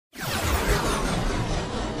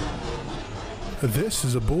This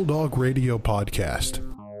is a Bulldog Radio podcast.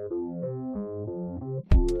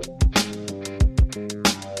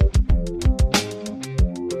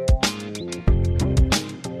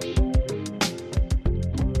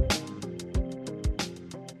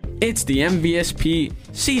 It's the MVSP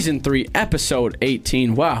Season 3, Episode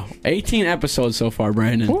 18. Wow, 18 episodes so far,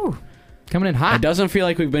 Brandon. Ooh, coming in hot. It doesn't feel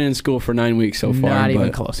like we've been in school for 9 weeks so far. Not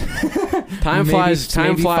even close. Time flies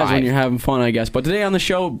maybe when five. you're having fun, I guess. But today on the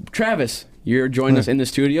show, Travis, you're joining us in the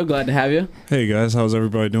studio. Glad to have you. Hey guys, how's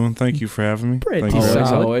everybody doing? Thank you for having me. Pretty Thank you.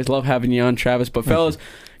 solid. Always love having you on, Travis. But fellas,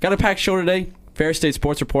 got a packed show today. Fair State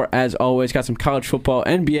Sports Report, as always. Got some college football,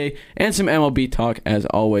 NBA, and some MLB talk, as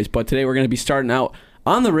always. But today we're going to be starting out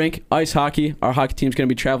on the rink, ice hockey. Our hockey team's going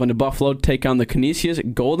to be traveling to Buffalo to take on the Canisius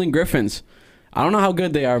Golden Griffins. I don't know how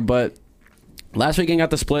good they are, but last weekend got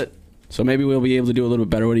the split, so maybe we'll be able to do a little bit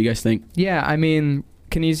better. What do you guys think? Yeah, I mean,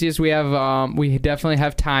 Canisius, we definitely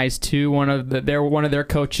have ties to one of their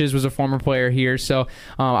coaches was a former player here, so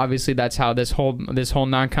obviously that's how this whole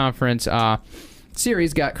non-conference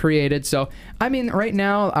series got created. So I mean, right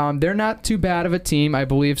now they're not too bad of a team, I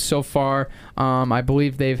believe, so far. I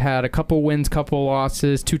believe they've had a couple wins, couple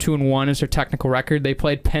losses. 2-1 is their technical record. They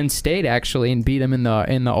played Penn State actually and beat them in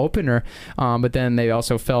the opener, but then they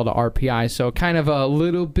also fell to RPI. So kind of a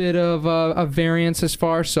little bit of a variance as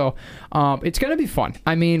far. So it's going to be fun.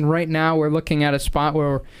 I mean, right now we're looking at a spot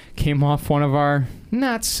where we came off one of our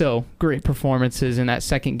not so great performances in that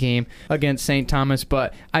second game against St. Thomas,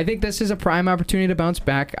 but I think this is a prime opportunity to bounce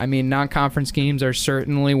back. I mean, non-conference games are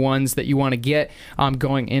certainly ones that you want to get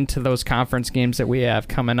going into those conference games that we have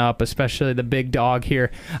coming up, especially the big dog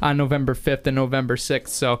here on November 5th and November 6th.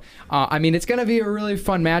 So, I mean, it's going to be a really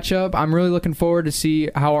fun matchup. I'm really looking forward to see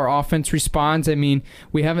how our offense responds. I mean,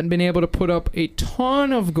 we haven't been able to put up a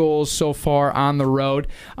ton of goals so far on the road,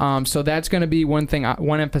 so that's going to be one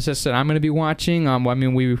emphasis that I'm going to be watching. I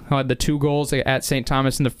mean, we had the 2 goals at St.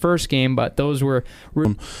 Thomas in the first game, but those were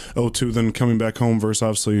 0-2, then coming back home versus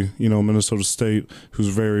obviously, Minnesota State, who's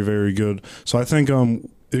very, very good. So I think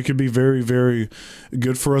it could be very, very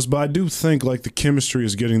good for us. But I do think like the chemistry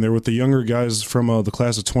is getting there with the younger guys from the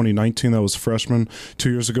class of 2019 that was freshmen 2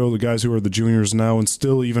 years ago, the guys who are the juniors now, and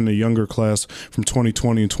still even a younger class from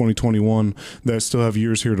 2020 and 2021 that still have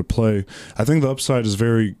years here to play. I think the upside is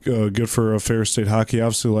very good for Fair State hockey.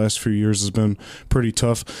 Obviously, the last few years has been pretty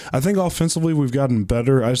tough. I think offensively we've gotten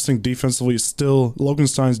better. I just think defensively still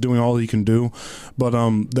Loganstein's doing all he can do, but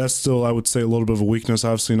that's still, I would say, a little bit of a weakness.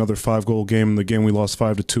 Obviously, another 5-goal game in the game we lost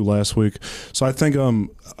 5-2 last week. So I think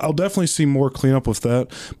I'll definitely see more cleanup with that,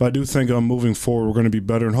 but I do think moving forward we're going to be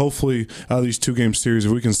better, and hopefully out of these 2-game series,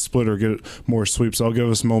 if we can split or get more sweeps, I'll give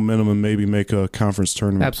us momentum and maybe make a conference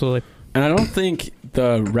tournament. absolutely. And I don't think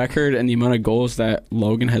the record and the amount of goals that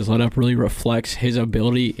Logan has let up really reflects his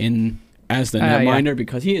ability as the netminder,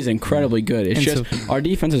 because he is incredibly good. It's just our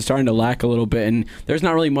defense is starting to lack a little bit, and there's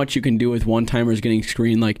not really much you can do with one-timers getting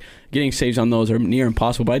screened. Like, getting saves on those are near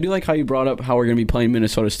impossible. But I do like how you brought up how we're going to be playing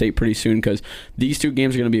Minnesota State pretty soon, because these 2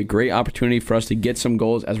 games are going to be a great opportunity for us to get some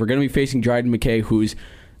goals, as we're going to be facing Dryden McKay, who's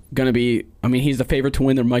going to be, he's the favorite to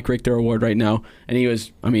win the Mike Richter Award right now, and he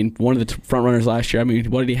was, one of the front runners last year.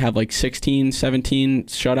 What did he have, like 16, 17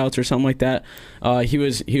 shutouts or something like that? He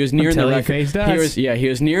was nearing the record. He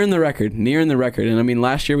was nearing the record. And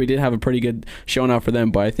last year we did have a pretty good showing out for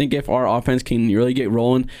them, but I think if our offense can really get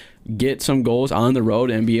rolling, get some goals on the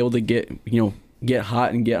road, and be able to get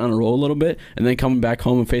hot and get on a roll a little bit, and then coming back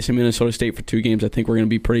home and facing Minnesota State for 2 games, I think we're going to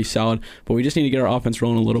be pretty solid. But we just need to get our offense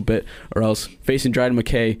rolling a little bit, or else facing Dryden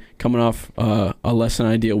McKay coming off a less than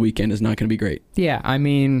ideal weekend is not going to be great. Yeah,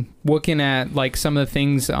 looking at like some of the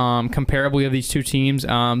things comparably of these 2 teams,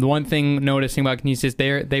 the one thing noticing about Canisius,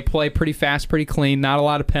 they play pretty fast, pretty clean, not a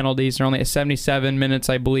lot of penalties. They're only at 77 minutes,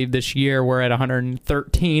 I believe, this year. We're at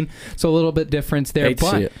 113, so a little bit difference there.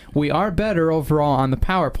 But we are better overall on the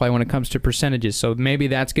power play when it comes to percentages. So maybe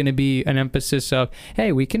that's going to be an emphasis of,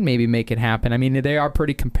 hey, we can maybe make it happen. They are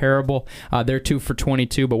pretty comparable. They're 2 for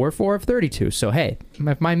 22, but we're 4 of 32. So, hey,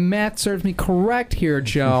 if my math serves me correct here,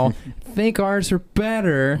 Joe, I think ours are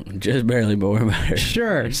better. Just barely, but we're better.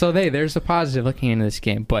 Sure. So, there's a positive looking into this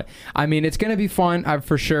game. But, it's going to be fun,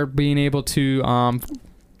 for sure, being able to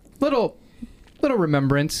little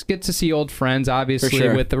remembrance, get to see old friends, obviously,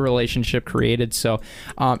 with the relationship created. So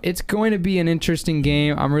it's going to be an interesting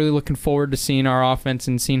game. I'm really looking forward to seeing our offense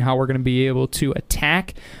and seeing how we're going to be able to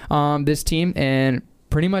attack this team. And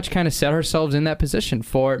pretty much kind of set ourselves in that position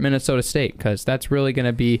for Minnesota State, because that's really going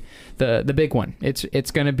to be the big one.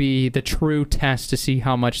 It's going to be the true test to see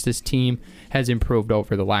how much this team has improved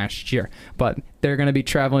over the last year. But they're going to be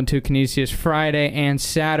traveling to Canisius Friday and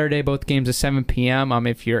Saturday, both games at 7 p.m.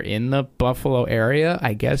 If you're in the Buffalo area,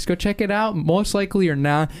 I guess go check it out. Most likely you're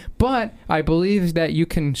not, but I believe that you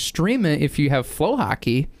can stream it if you have Flow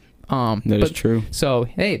Hockey. That is true. So,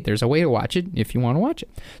 hey, there's a way to watch it if you want to watch it.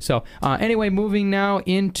 So, anyway, moving now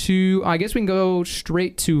into, I guess we can go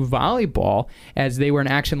straight to volleyball, as they were in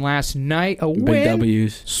action last night. A Big win,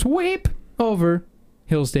 W's. sweep over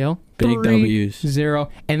Hillsdale. Big W's. 0.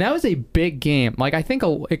 And that was a big game. Like, I think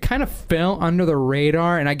it kind of fell under the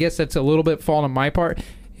radar, and I guess that's a little bit fault on my part.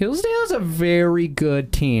 Hillsdale's a very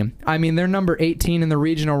good team. I mean, they're number 18 in the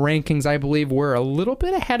regional rankings. I believe we're a little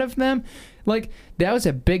bit ahead of them. Like, that was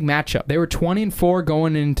a big matchup. They were 20-4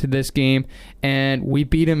 going into this game, and we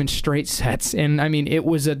beat them in straight sets. And, I mean, it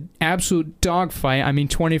was an absolute dogfight. I mean,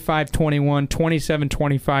 25-21,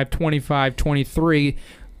 27-25, 25-23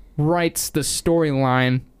 writes the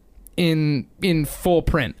storyline in full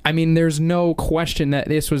print. I mean, there's no question that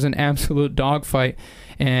this was an absolute dogfight.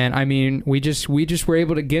 And, I mean, we just were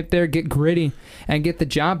able to get there, get gritty, and get the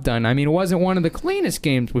job done. I mean, it wasn't one of the cleanest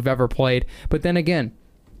games we've ever played. But then again,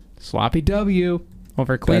 sloppy W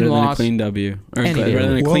over a clean loss. Better than a clean W. Or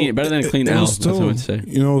better than a clean L, that's what I would say.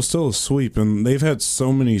 You know, it was still a sweep, and they've had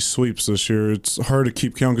so many sweeps this year. It's hard to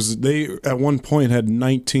keep count because they, at one point, had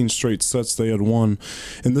 19 straight sets they had won,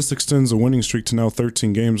 and this extends a winning streak to now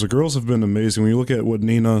 13 games. The girls have been amazing. When you look at what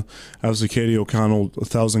Nina, obviously Katie O'Connell,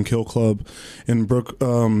 1,000 Kill Club, and Brooke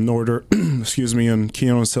Norder, and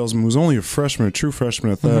Keona Salesman, who's only a freshman, a true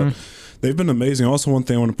freshman at that. They've been amazing. Also, one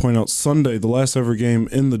thing I want to point out, Sunday, the last ever game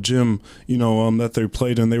in the gym, that they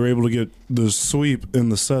played in, they were able to get the sweep in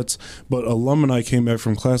the sets, but alumni came back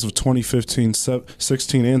from class of 2015,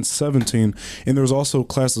 16, and 17, and there was also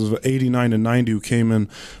classes of 89 and 90 who came in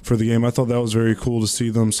for the game. I thought that was very cool to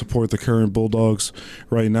see them support the current Bulldogs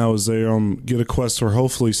right now as they get a quest for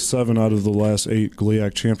hopefully 7 out of the last 8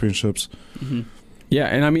 GLIAC championships. Mm-hmm. Yeah,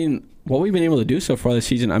 and I mean, what we've been able to do so far this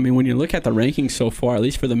season, I mean, when you look at the rankings so far, at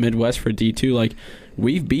least for the Midwest for D2, like,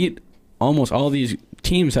 we've beat almost all these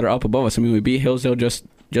teams that are up above us. I mean, we beat Hillsdale just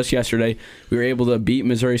yesterday. We were able to beat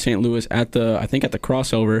Missouri St. Louis at the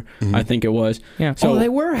crossover, I think it was. Yeah. So they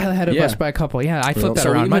were ahead of us by a couple. Yeah, I flipped that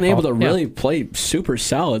around. So we've been able to really play super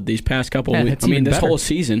solid these past couple of weeks. I mean, this whole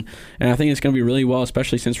season. And I think it's going to be really well,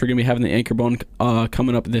 especially since we're going to be having the Anchor Bone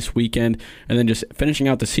coming up this weekend, and then just finishing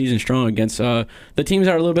out the season strong against the teams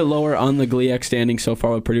that are a little bit lower on the GLIAC standing so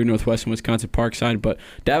far with Purdue, Northwestern, Wisconsin, Parkside. But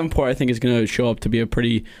Davenport, I think, is going to show up to be a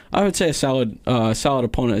pretty, I would say, a solid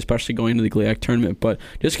opponent, especially going into the GLIAC tournament. But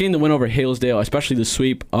just getting the win over Hillsdale, especially the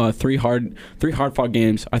sweep, three hard-fought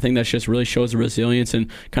games, I think that just really shows the resilience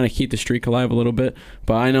and kind of keep the streak alive a little bit.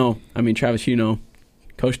 But Travis,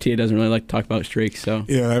 Coach Tia doesn't really like to talk about streaks, so.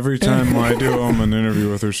 Yeah, every time I do an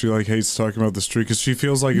interview with her, she hates talking about the streak because she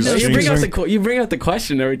feels like it's changing. You bring up the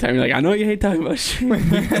question every time. You're like, I know you hate talking about streaks.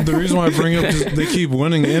 The reason why I bring it up is they keep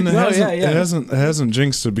winning, and it hasn't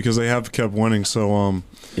jinxed it because they have kept winning. So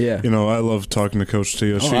I love talking to Coach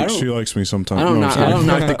Tia. She likes me sometimes. I don't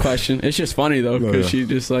knock the question. It's just funny though because she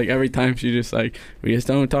just like every time she just like we just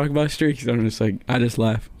don't talk about streaks. I'm just like I just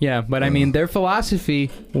laugh. Yeah, but I mean their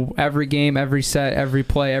philosophy, every game, every set, every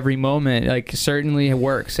play, every moment, like certainly it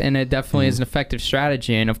works, and it definitely is an effective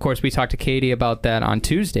strategy. And of course, we talked to Katie about that on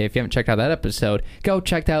Tuesday. If you haven't checked out that episode, go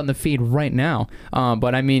check that out in the feed right now.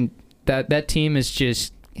 But I mean that team is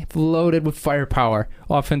just loaded with firepower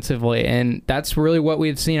offensively, and that's really what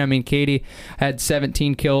we've seen. I mean, Katie had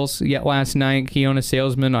 17 kills yet last night. Keona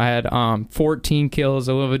Salesman had 14 kills.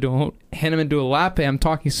 Olivia Henneman Dualape, I'm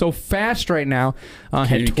talking so fast right now,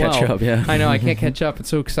 had 12. Catch up, yeah. I know, I can't catch up. It's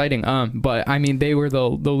so exciting. But, I mean, they were the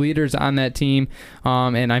leaders on that team,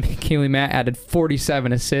 and I mean, Kaylee Matt added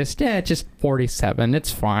 47 assists. Yeah, just 47.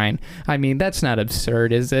 It's fine. I mean, that's not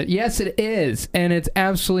absurd, is it? Yes, it is, and it's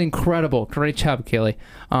absolutely incredible. Great job, Kaylee.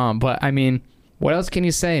 But, I mean, what else can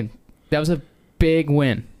you say? That was a big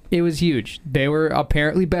win. It was huge. They were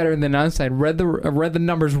apparently better than us. I read the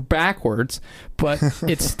numbers backwards, but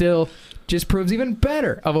it still just proves even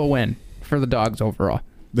better of a win for the Dogs overall.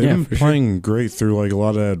 They've been playing great through like a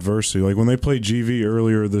lot of adversity. Like when they played GV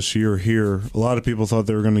earlier this year here, a lot of people thought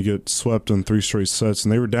they were going to get swept in 3 straight sets,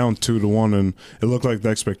 and they were down 2-1, and it looked like the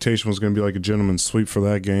expectation was going to be like a gentleman's sweep for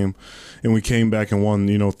that game, and we came back and won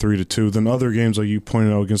 3-2. Then other games, like you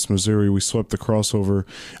pointed out against Missouri, we swept the crossover.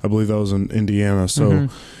 I believe that was in Indiana. So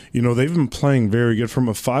they've been playing very good. From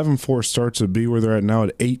a 5-4 start to be where they're at now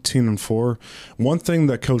at 18-4. One thing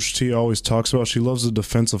that Coach T always talks about, she loves the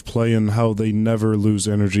defensive play and how they never lose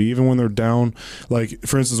energy, even when they're down. Like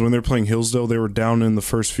for instance, when they're playing Hillsdale, they were down in the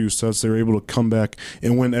first few sets. They were able to come back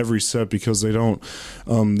and win every set because they don't.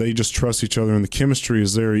 They just trust each other, and the chemistry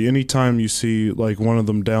is there. Anytime you see like one of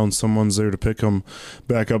them down, someone's there to pick them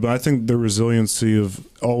back up. And I think the resiliency of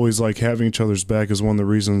always like having each other's back is one of the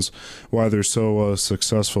reasons why they're so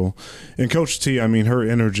successful. And Coach T, I mean, her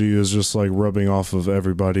energy is just like rubbing off of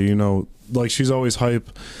everybody. Like she's always hype,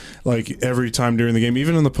 like every time during the game,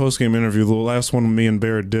 even in the post-game interview. The last one me and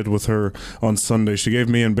Barrett did with her on Sunday, she gave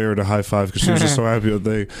me and Barrett a high five because she was just so happy that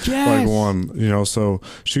they like won. So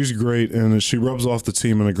she's great, and she rubs off the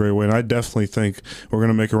team in a great way. And I definitely think we're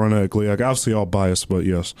gonna make a run at GLIAC. Obviously, all biased, but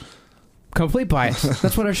yes, complete bias.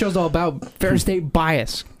 That's what our show's all about. Fair State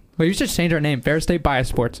Bias. Well, you should change our name. Fair State Bias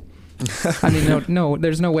Sports. I mean, no,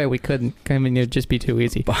 there's no way we couldn't. I mean, it'd just be too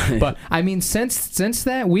easy. But I mean, since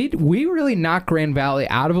that, we really knocked Grand Valley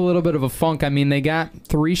out of a little bit of a funk. I mean, they got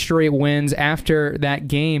 3 straight wins after that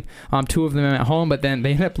game. 2 of them at home, but then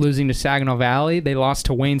they ended up losing to Saginaw Valley. They lost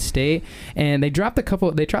to Wayne State, and they dropped a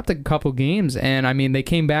couple games. And I mean, they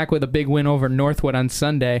came back with a big win over Northwood on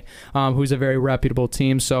Sunday, who's a very reputable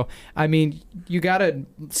team. So I mean, you got to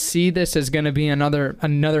see this as going to be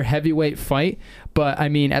another heavyweight fight. But I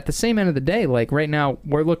mean, at the same end of the day, like right now,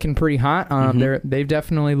 we're looking pretty hot. They've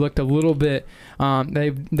definitely looked a little bit.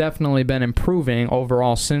 They've definitely been improving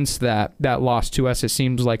overall since that loss to us. It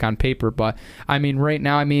seems like on paper, but I mean, right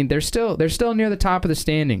now, I mean, they're still near the top of the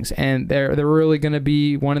standings, and they're really going to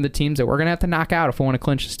be one of the teams that we're going to have to knock out if we want to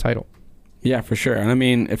clinch this title. Yeah, for sure. And I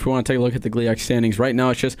mean, if we want to take a look at the GLIAC standings, right now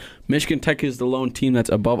it's just Michigan Tech is the lone team that's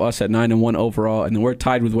above us at 9-1 overall, and then we're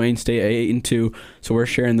tied with Wayne State at 8-2, so we're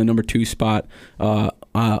sharing the number 2 spot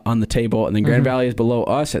on the table. And then Grand Valley is below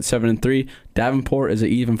us at 7-3. Davenport is at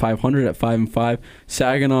even 500 at 5-5.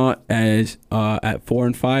 Saginaw is at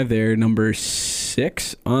 4-5. They're number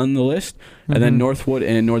 6 on the list. And then Northwood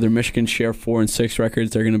and Northern Michigan share 4-6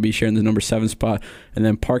 records. They're going to be sharing the number 7 spot. And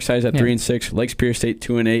then Parkside is at 3-6. Lake Superior State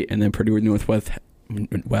 2-8, and then Purdue Northwest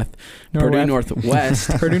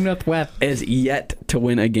Purdue Northwest is yet to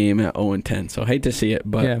win a game at 0-10. So I hate to see it,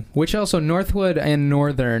 but which also Northwood and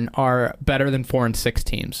Northern are better than 4-6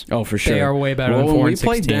 teams. Oh, for sure, they are way better than 4-6 teams. When we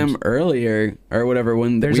played them earlier or whatever,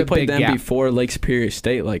 when we played them before Lake Superior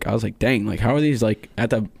State, like I was like, dang, like how are these like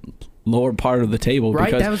at the lower part of the table? Right,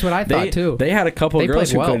 because that was what I thought too. They had a couple of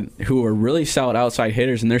girls who were really solid outside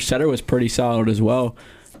hitters, and their setter was pretty solid as well.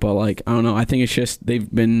 But, like, I don't know. I think it's just they've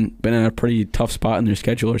been at a pretty tough spot in their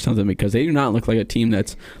schedule or something because they do not look like a team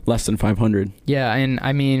that's less than 500. Yeah, and,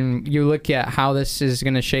 I mean, you look at how this is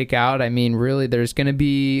going to shake out. I mean, really, there's going to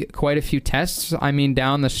be quite a few tests, I mean,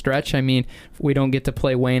 down the stretch. I mean, we don't get to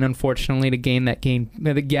play Wayne, unfortunately, to gain that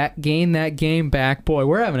game back. Boy,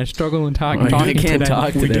 we're having a struggle in talking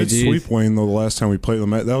today. We did sweep Wayne, though, the last time we played them.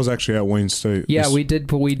 That was actually at Wayne State. Yeah, we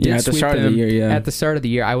did at the start of the year, At the start of the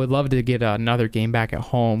year. I would love to get another game back at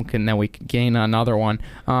home, and then we could gain another one.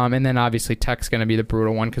 And then obviously Tech's going to be the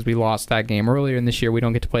brutal one because we lost that game earlier in this year. We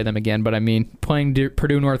don't get to play them again. But I mean, playing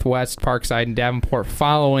Purdue Northwest, Parkside, and Davenport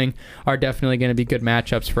following are definitely going to be good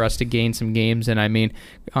matchups for us to gain some games. And I mean,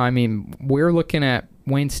 we're looking at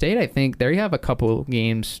Wayne State. I think they have a couple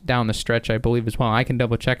games down the stretch, I believe, as well. I can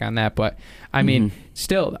double check on that. But I mean,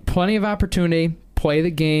 still plenty of opportunity. Play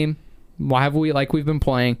the game. Like we've been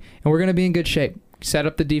playing, and we're going to be in good shape. Set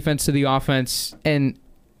up the defense to the offense and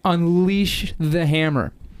unleash the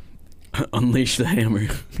hammer. Unleash the hammer.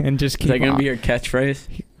 And just keep Is that going to be your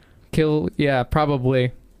catchphrase? Yeah,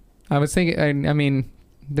 probably. I was thinking, I mean,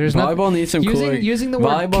 there's volleyball needs some cooler. Using the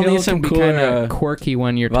word kill needs some cooler, kind of quirky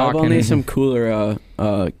when you're talking. Volleyball needs some cooler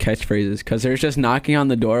catchphrases because there's just knocking on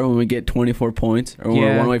the door when we get 24 points or when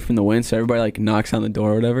we're one away from the win, so everybody like knocks on the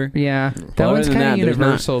door or whatever. Yeah, that one's kind of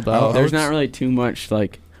universal though. There's not really too much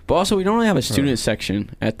like. But also, we don't really have a student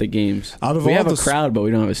section at the games. We have a crowd, but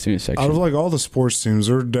we don't have a student section. Out of like all the sports teams,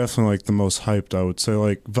 they're definitely like the most hyped. I would say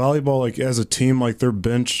like volleyball, like as a team, like their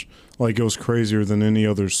bench like goes crazier than any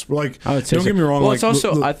other. Like I would say don't get me wrong. Well, like it's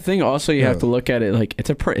also I think also you have to look at it like it's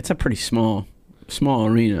a pretty small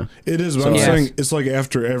arena. It is, but I'm saying it's like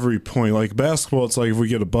after every point. Like basketball, it's like if we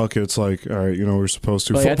get a bucket, it's like all right, we're supposed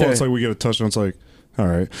to. Football, it's like we get a touchdown, it's like All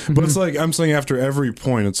right, but it's like I'm saying after every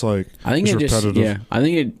point, it's like I think it's it repetitive. just I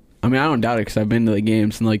think it. I mean, I don't doubt it because I've been to the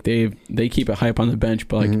games and like they keep it hype on the bench,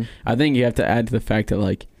 but like I think you have to add to the fact that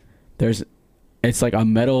like it's like a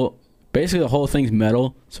metal. Basically, the whole thing's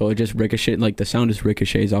metal, so it just ricochets. Like the sound just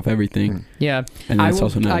ricochets off everything. Yeah, and that's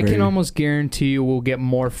also not I can almost guarantee you we'll get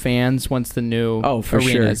more fans once the new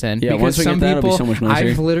arena's in. Yeah, because once we some get that, people, it'll be so much nicer.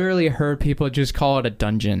 I've literally heard people just call it a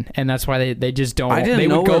dungeon, and that's why they just don't. They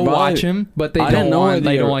would go watch him, but they don't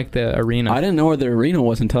like the arena. I didn't know where the arena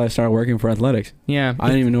was until I started working for athletics. Yeah, I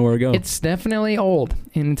didn't even know where to go. It's definitely old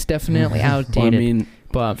and it's definitely outdated. Well, I mean,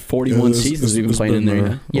 but 41 seasons we've been playing in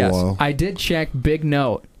there. Yes, I did check. Big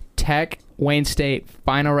note: Tech. Wayne State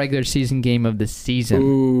final regular season game of the season.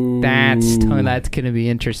 Ooh. That's going to be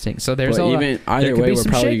interesting. So there's either way,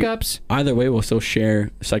 some shakeups. Either way, we'll still share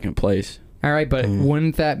second place. All right, but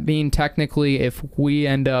wouldn't that mean technically if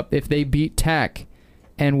they beat Tech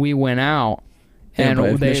and we win out, and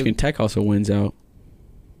if Michigan Tech also wins out,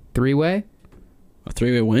 three-way? A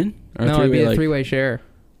three-way win? Or it'd be a three-way share.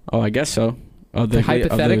 Oh, I guess so.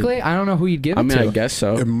 Hypothetically, I don't know who you'd give it to. I guess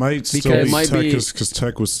so. It might still be Tech because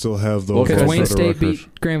Tech would still have the because Wayne State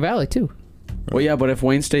beat Grand Valley too. Well, yeah, but if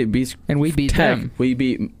Wayne State beats and we beat Tech, them, we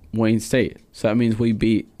beat Wayne State. So that means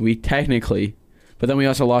we technically, but then we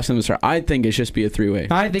also lost in the start. I think it should just be a three-way.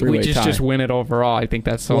 I think we just win it overall. I think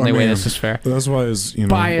that's the only way this is fair. That's why it's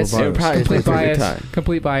bias. Complete bias.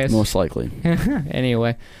 Complete bias. Most likely.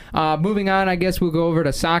 Anyway, moving on. I guess we'll go over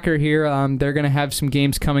to soccer here. They're going to have some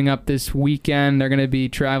games coming up this weekend. They're going to be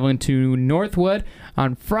traveling to Northwood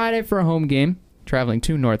on Friday for a home game. Traveling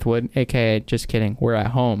to Northwood, aka just kidding. We're at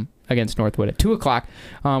home against Northwood at 2 o'clock.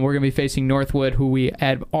 We're going to be facing Northwood, who we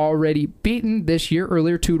had already beaten this year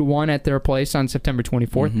earlier 2-1 at their place on September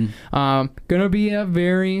 24th. Going to be a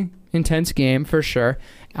very intense game for sure.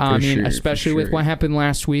 Especially with what happened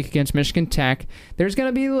last week against Michigan Tech. There's going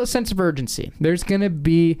to be a sense of urgency. There's going to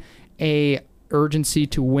be a urgency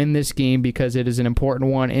to win this game because it is an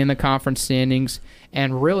important one in the conference standings,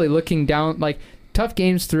 and really looking down, like tough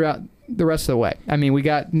games throughout the rest of the way. I mean, we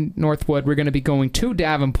got Northwood. We're going to be going to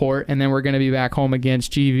Davenport, and then we're going to be back home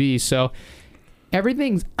against GV. So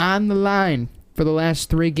everything's on the line for the last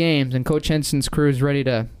 3 games, and Coach Henson's crew is ready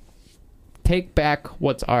to take back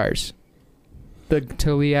what's ours. The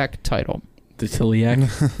Tiliac title. The Tiliac?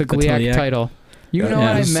 The Gliac title. You know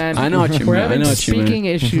what I meant. I know what you meant. We're having speaking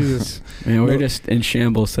issues. Man, we're just in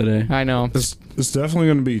shambles today. I know. It's definitely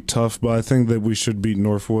going to be tough, but I think that we should beat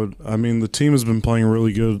Northwood. I mean, the team has been playing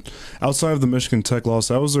really good. Outside of the Michigan Tech loss,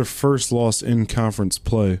 that was their first loss in conference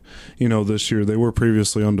play, this year. They were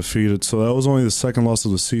previously undefeated, so that was only the second loss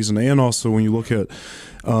of the season. And also, when you look at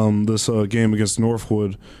this game against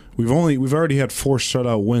Northwood, we've already had 4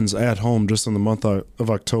 shutout wins at home just in the month of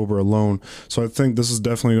October alone. So I think this is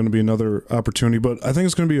definitely going to be another opportunity. But I think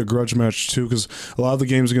it's going to be a grudge match too, because a lot of the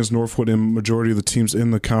games against Northwood and majority of the teams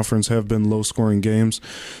in the conference have been low-scoring games.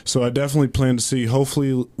 So I definitely plan to see.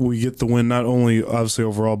 Hopefully we get the win, not only obviously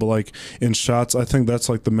overall, but like in shots. I think that's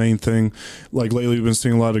like the main thing. Like lately we've been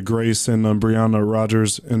seeing a lot of Grace and Brianna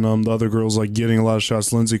Rogers and the other girls like getting a lot of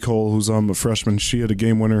shots. Lindsay Cole, who's a freshman, she had a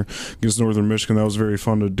game winner against Northern Michigan. That was very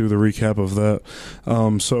fun to do the recap of that.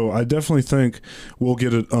 So I definitely think we'll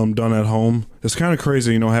get it done at home. It's kind of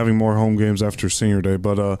crazy, having more home games after senior day,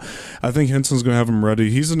 but I think Henson's going to have him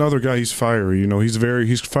ready. He's another guy. He's fiery.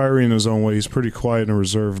 He's fiery in his own way. He's pretty quiet and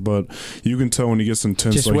reserved, but you can tell when he gets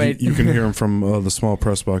intense. You can hear him from the small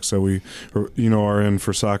press box that we are in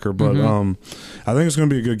for soccer. But I think it's going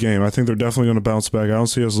to be a good game. I think they're definitely going to bounce back. I don't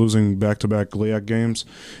see us losing back-to-back GLIAC games,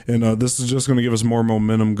 and this is just going to give us more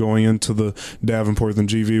momentum going into the Davenport. Than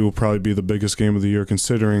GV will probably be the biggest game of the year,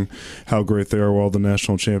 considering how great they are with all the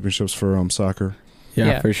national championships for soccer.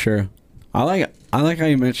 Yeah, for sure. I like how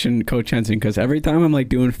you mentioned Coach Henson, because every time I'm like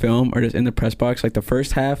doing film or just in the press box, like the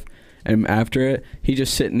first half and after it, he's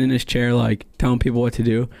just sitting in his chair like telling people what to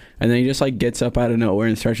do, and then he just like gets up out of nowhere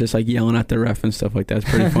and starts just like yelling at the ref and stuff like that. It's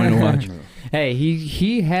pretty fun to watch. Hey,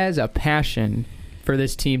 he has a passion for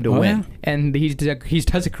this team to win, and he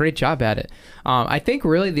does a great job at it. I think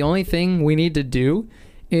really the only thing we need to do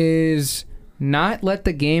is not let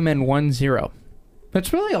the game end 1-0.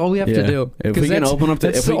 That's really all we have to do. If we can open up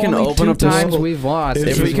the times we've lost.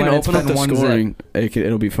 If we can open up the scoring,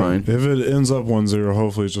 it'll be fine. If it ends up 1-0,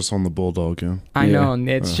 hopefully it's just on the Bulldog game. I know.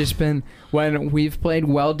 It's just been when we've played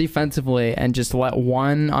well defensively and just let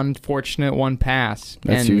one unfortunate one pass.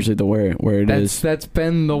 That's usually where it is. That's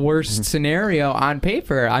been the worst scenario on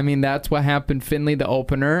paper. I mean, that's what happened Findlay, the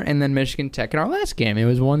opener, and then Michigan Tech in our last game. It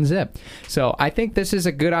was 1-0. So I think this is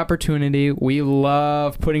a good opportunity. We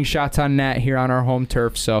love putting shots on net here on our home home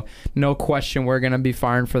turf. So no question we're going to be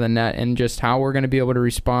firing for the net, and just how we're going to be able to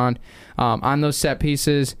respond on those set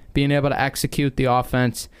pieces, being able to execute the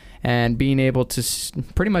offense, and being able to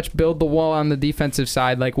pretty much build the wall on the defensive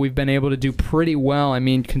side like we've been able to do pretty well. I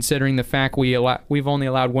mean, considering the fact we've only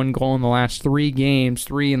allowed 1 goal in the last 3 games,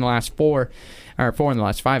 3 in the last 4, or 4 in the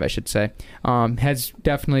last 5, I should say, has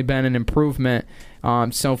definitely been an improvement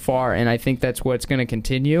so far, and I think that's what's going to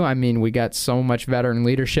continue. I mean, we got so much veteran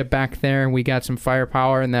leadership back there, and we got some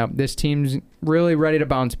firepower, and that this team's really ready to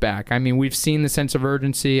bounce back. I mean, we've seen the sense of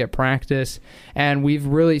urgency at practice, and we've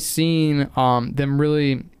really seen them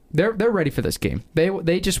really. They're ready for this game.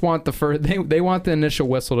 They just want they want the initial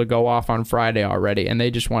whistle to go off on Friday already, and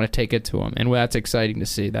they just want to take it to them, and that's exciting to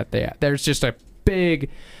see that there's just a big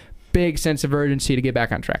sense of urgency to get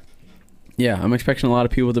back on track. Yeah, I'm expecting a lot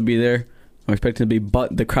of people to be there. I'm expecting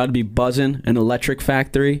the crowd to be buzzing, an electric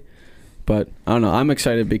factory. But I don't know. I'm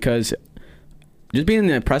excited because just being in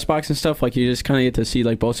the press box and stuff, like, you just kind of get to see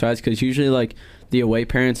like both sides, because usually like the away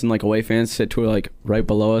parents and like away fans sit to like right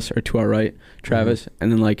below us or to our right, Travis,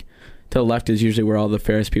 and then like to the left is usually where all the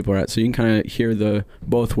Ferris people are at. So you can kind of hear the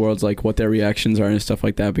both worlds, like what their reactions are and stuff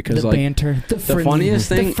like that. Because the like banter, the funniest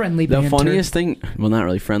thing, banter. the funniest thing, well, not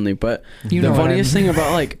really friendly, but the funniest thing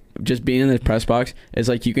about like just being in the press box is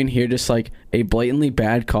like you can hear just like a blatantly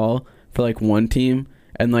bad call for like one team,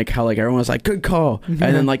 and like how like everyone's like good call, and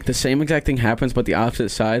then like the same exact thing happens but the opposite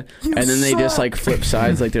side, and then they just like flip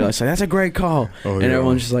sides, like they're like, that's a great call, and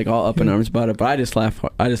everyone's just like all up in arms about it. But I just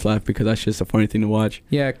laugh because that's just a funny thing to watch.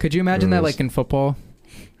 Yeah, could you imagine that like in football,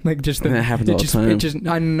 like just that happens all the time.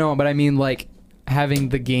 I know, but I mean like having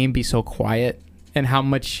the game be so quiet and how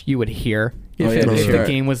much you would hear if the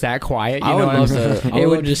game was that quiet. I would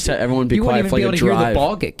love just everyone be quiet for like a drive. You wouldn't even be able to hear the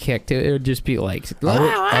ball get kicked. It would just be like.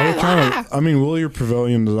 I mean, Willier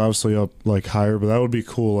Pavilion is obviously up like higher, but that would be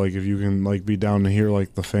cool. Like if you can like be down to hear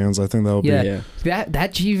like the fans, I think that would be. Yeah.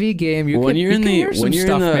 That GV game, you when can, you're you in can the hear some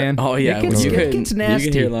stuff, man. Oh yeah, it gets nasty.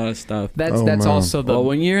 You can hear a lot of stuff. That's also the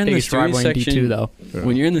when you're in the student section too, though. Yeah.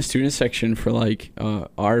 When you're in the student section for like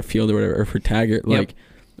our field or whatever, or for Taggart, like.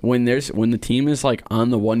 When the team is like on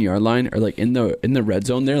the 1 yard line or like in the red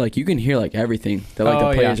zone there, like you can hear like everything that like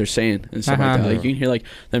the players are saying and stuff like that. Like you can hear like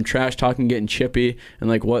them trash talking, getting chippy, and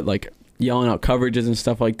like what like yelling out coverages and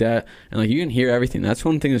stuff like that, and like you can hear everything. That's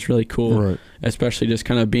one thing that's really cool, right? Especially just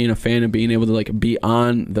kind of being a fan and being able to like be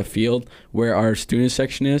on the field where our student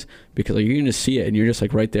section is, because like you can just see it and you're just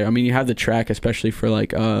like right there. I mean, you have the track, especially for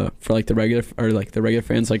the regular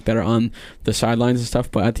fans like that are on the sidelines and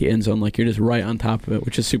stuff, but at the end zone, like you're just right on top of it,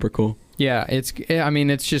 which is super cool. Yeah, it's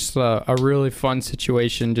just a really fun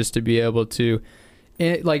situation just to be able to.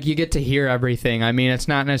 Like you get to hear everything. I mean, it's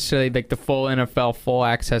not necessarily like the full NFL full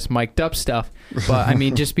access mic'd up stuff, but I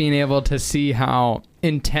mean, just being able to see how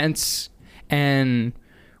intense and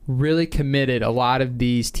really committed a lot of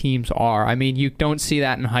these teams are. I mean, you don't see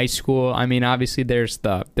that in high school. I mean, obviously there's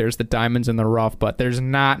the diamonds in the rough, but there's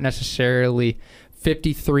not necessarily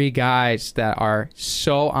 53 guys that are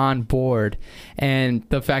so on board, and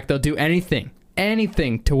the fact they'll do anything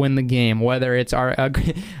to win the game, whether it's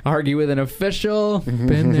argue with an official,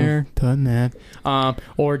 been there, done that,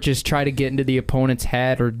 or just try to get into the opponent's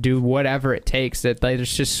head or do whatever it takes. That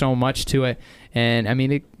there's just so much to it, and I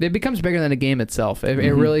mean it becomes bigger than the game itself. It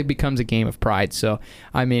really becomes a game of pride. So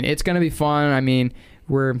I mean, it's gonna be fun. I mean,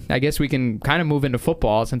 I guess we can kind of move into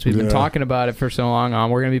football since we've been talking about it for so long.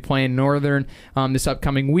 We're going to be playing Northern this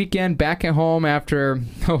upcoming weekend, back at home after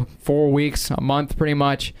 4 weeks, a month pretty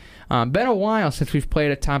much. Been a while since we've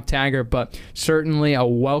played at Top Taggart, but certainly a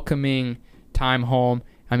welcoming time home.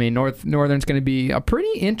 I mean, Northern's going to be a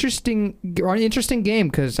pretty interesting game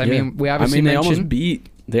because, I mean, we obviously mentioned...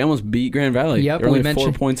 They almost beat Grand Valley. Yep, they're only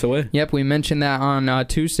 4 points away. Yep, we mentioned that on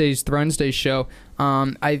Wednesday's show.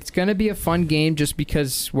 It's going to be a fun game just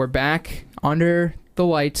because we're back under the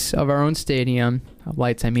lights of our own stadium.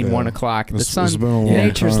 Lights, I mean 1 o'clock. The sun,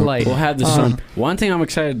 nature's light. We'll have the sun. One thing I'm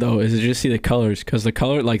excited though is to just see the colors, because the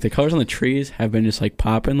colors on the trees have been just like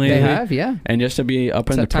popping lately. They have, yeah. And just to be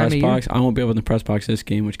up in the press box, I won't be up in the press box this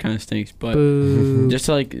game, which kind of stinks. But just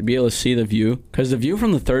to like be able to see the view, because the view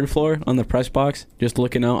from the third floor on the press box, just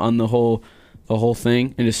looking out on the whole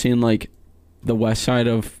thing and just seeing like the west side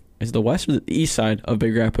of. Is the west or the east side of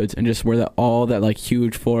Big Rapids, and just where all that like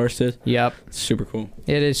huge forest is. Yep, it's super cool.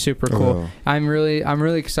 It is super cool. I'm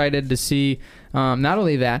really excited to see Not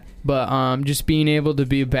only that, but just being able to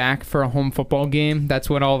be back for a home football game. That's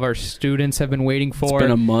what all of our students have been waiting for. It's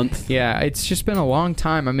been a month. Yeah, it's just been a long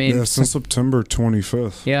time. I mean, since September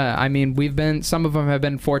 25th. Yeah, I mean, some of them have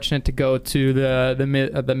been fortunate to go to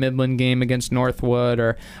the Midland game against Northwood,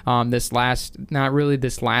 or not really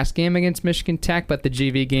this last game against Michigan Tech, but the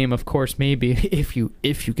GV game, of course, maybe if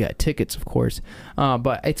you got tickets, of course.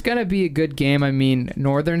 But it's gonna be a good game. I mean,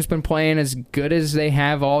 Northern's been playing as good as they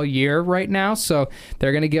have all year right now, so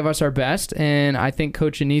they're gonna give us our best, and I think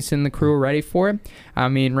Coach Anise and the crew are ready for it. I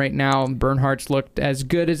mean, right now Bernhardt's looked as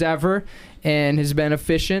good as ever and has been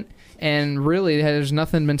efficient. And really, there's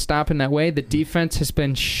nothing been stopping that way. The defense has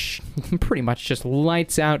been pretty much just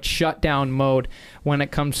lights out, shutdown mode when it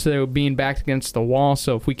comes to being backed against the wall.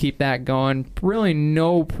 So if we keep that going, really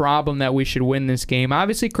no problem that we should win this game.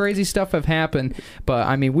 Obviously, crazy stuff have happened, but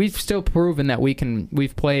I mean, we've still proven that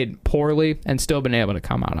we've played poorly and still been able to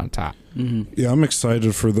come out on top. Mm-hmm. Yeah, I'm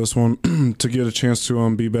excited for this one to get a chance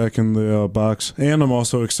to be back in the box, and I'm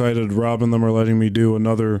also excited. Rob and them are letting me do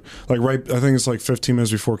another, I think it's 15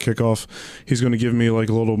 minutes before kickoff. He's going to give me a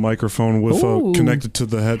little microphone with connected to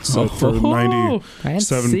the headset for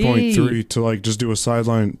 97.3 to just do a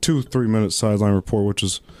 2-3 minute sideline report, which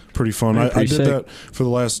is pretty fun. I did that for the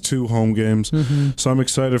last 2 home games, so I'm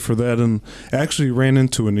excited for that. And actually ran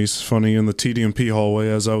into Anise funny in the TDMP hallway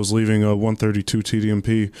as I was leaving 132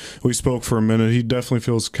 TDMP. We spoke for a minute. He definitely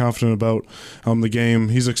feels confident about the game.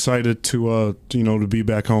 He's excited to be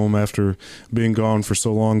back home after being gone for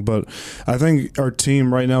so long. But I think our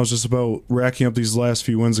team right now is just about racking up these last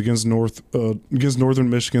few wins against Northern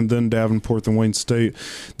Michigan, then Davenport, then Wayne State,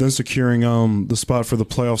 then securing the spot for the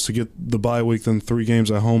playoffs to get the bye week, then 3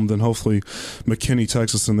 games at home, then hopefully McKinney,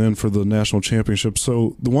 Texas, and then for the national championship.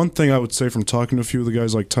 So the one thing I would say from talking to a few of the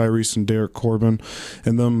guys like Tyrese and Derek Corbin,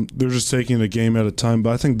 and them, they're just taking it a game at a time.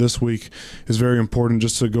 But I think this week is very important,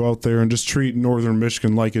 just to go out there and just treat Northern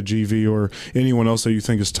Michigan like a GV or anyone else that you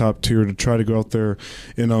think is top tier, to try to go out there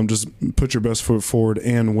and just put your best foot forward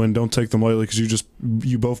and win. Don't take them lightly, because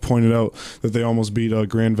you both pointed out that they almost beat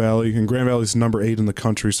Grand Valley, and Grand Valley's number 8 in the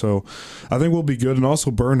country. So I think we'll be good. And also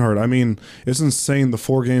Bernhardt, I mean, it's insane the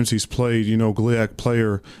 4 games he's played, GLIAC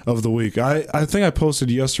player of the week. I think I posted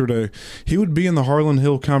yesterday, he would be in the Harlan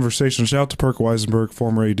Hill conversation. Shout out to Perk Weisenberg,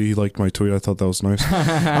 former AD, liked my tweet. I thought that was nice.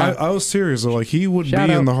 I was serious though, he would be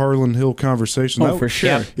in the Harlan Hill conversation. For sure.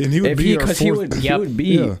 Yeah. And he would be our fourth.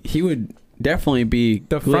 He would definitely be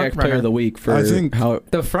the front player of the week for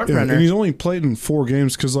the front runner. And he's only played in 4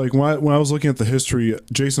 games, because when I was looking at the history,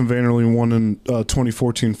 Jason Vanderleen won in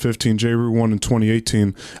 2014-15, J. Rue won in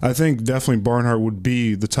 2018. I think definitely Barnhart would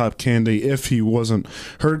be the top candidate if he wasn't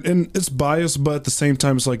hurt. And it's biased, but at the same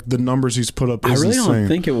time, it's the numbers he's put up is insane. I really don't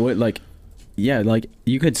think it would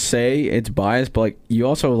you could say it's biased, but you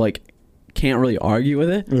also can't really argue with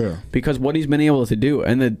it. Yeah. Because what he's been able to do,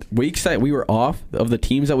 and the weeks that we were off of the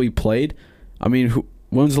teams that we played, I mean,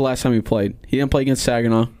 when was the last time he played? He didn't play against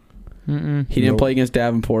Saginaw. He didn't play against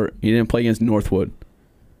Davenport. He didn't play against Northwood.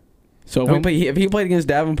 So if he played against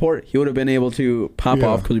Davenport, he would have been able to pop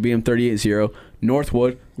off, because we beat him 38-0.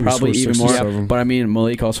 Northwood, probably even more. But I mean,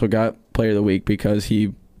 Malik also got player of the week because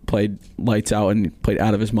he played lights out and played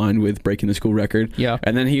out of his mind with breaking the school record. Yeah.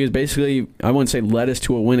 And then he was basically, I wouldn't say led us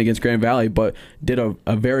to a win against Grand Valley, but did a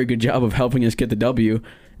very good job of helping us get the W.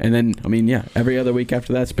 And then, I mean, every other week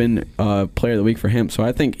after that's been player of the week for him. So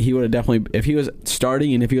I think he would have definitely, if he was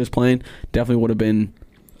starting and if he was playing, definitely would have been,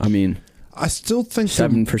 I still think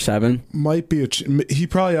 7 for 7 might be he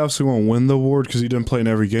probably obviously won't win the award because he didn't play in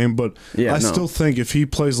every game, but still think if he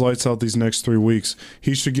plays lights out these next 3 weeks,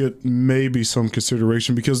 he should get maybe some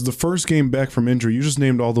consideration, because the first game back from injury, you just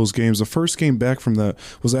named all those games, the first game back from that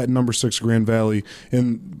was at number 6 Grand Valley,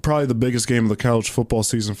 and probably the biggest game of the college football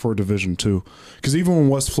season for Division II, because even when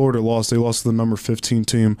West Florida lost, they lost to the number 15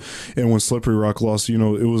 team, and when Slippery Rock lost, it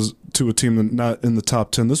was to a team that not in the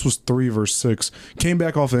top 10. This was 3 versus 6, came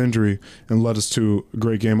back off of injury and led us to a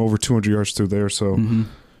great game, over 200 yards through there. So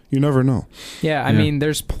you never know. Yeah, I mean,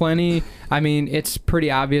 there's plenty. I mean, it's pretty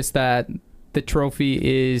obvious that the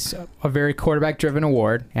trophy is a very quarterback-driven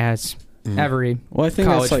award, as every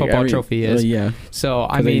college football trophy is. So,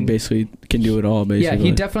 I mean, they basically can do it all, basically. Yeah,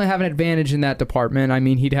 he'd definitely have an advantage in that department. I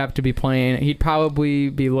mean, he'd have to be playing. He'd probably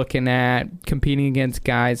be looking at competing against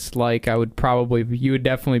guys like you would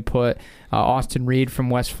definitely put Austin Reed from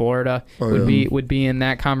West Florida would be in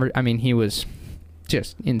that conversation. I mean, he was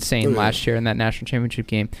just insane last year in that national championship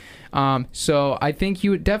game. So I think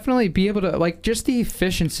you would definitely be able to, just the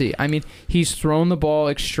efficiency. I mean, he's thrown the ball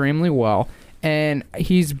extremely well. And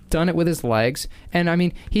he's done it with his legs. And, I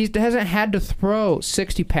mean, he hasn't had to throw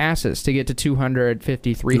 60 passes to get to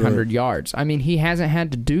 250, 300 yards. I mean, he hasn't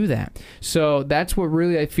had to do that. So that's what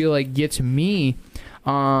really I feel like gets me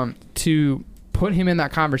to put him in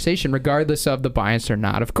that conversation, regardless of the bias or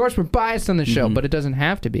not. Of course, we're biased on the show, but it doesn't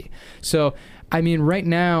have to be. So, I mean, right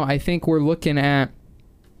now, I think we're looking at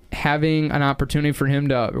having an opportunity for him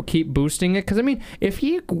to keep boosting it. Because, I mean, if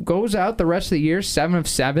he goes out the rest of the year 7 of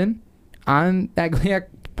 7 on that GLIAC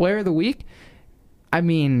Player of the Week, I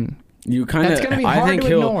mean, that's going to be hard to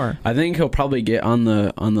ignore. I think he'll probably get on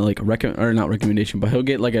the like not recommendation, but he'll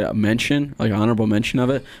get like a mention, like an honorable mention of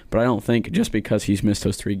it. But I don't think just because he's missed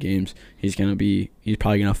those 3 games, he's probably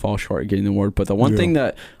gonna fall short of getting the award. But the one thing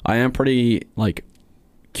that I am pretty like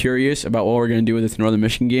curious about what we're going to do with this Northern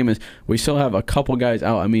Michigan game is we still have a couple guys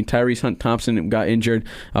out. I mean, Tyrese Hunt-Thompson got injured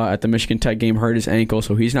at the Michigan Tech game, hurt his ankle,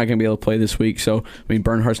 so he's not going to be able to play this week. So, I mean,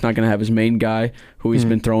 Bernhardt's not going to have his main guy who he's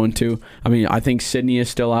been throwing to. I mean, I think Sidney is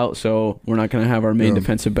still out, so we're not going to have our main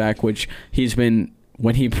defensive back, which he's been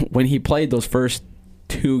when he played those first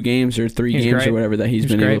 2 games or 3 games great. Or whatever that he's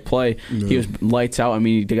been able to play. He was lights out. I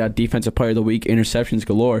mean, he got Defensive Player of the Week, interceptions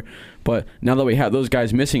galore. But now that we have those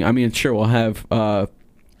guys missing, I mean, sure, we'll have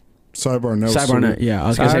Cy Barnett. Yeah. I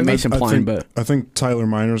was going to say Mason Pline, but I think Tyler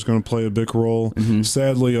Miner's going to play a big role.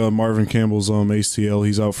 Sadly, Marvin Campbell's ACL,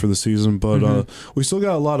 he's out for the season, but we still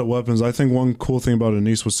got a lot of weapons. I think one cool thing about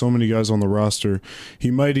Anise with so many guys on the roster,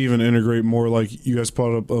 he might even integrate more, like you guys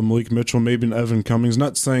brought up Malik Mitchell, maybe an Evan Cummings.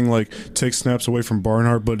 Not saying like take snaps away from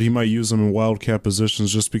Barnhart, but he might use them in wildcat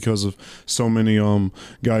positions just because of so many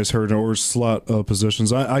guys hurt, or slot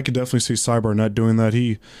positions. I could definitely see Cy Barnett doing that.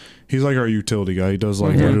 He's like our utility guy. He does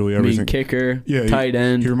like literally everything. I mean, kicker, tight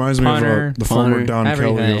end. He reminds punter, me of the former Don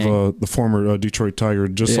everything. Kelly of the former Detroit Tiger.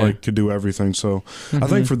 Just like could do everything. So I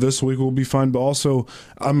think for this week we'll be fine. But also,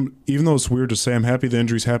 even though it's weird to say, I'm happy the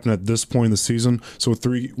injuries happen at this point in the season. So with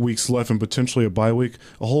 3 weeks left and potentially a bye week,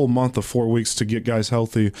 a whole month of 4 weeks to get guys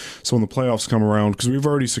healthy. So when the playoffs come around, because we've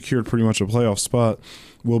already secured pretty much a playoff spot,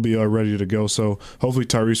 we'll be ready to go. So hopefully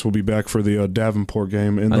Tyrese will be back for the Davenport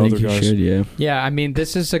game and the other guys. Should, yeah, I mean,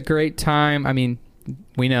 this is a great time. I mean,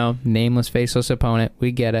 we know, nameless, faceless opponent.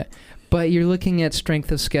 We get it. But you're looking at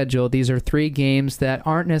strength of schedule. These are 3 games that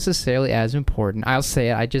aren't necessarily as important. I'll say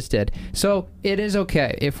it. I just did. So it is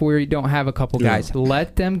okay if we don't have a couple guys.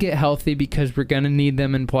 Let them get healthy because we're going to need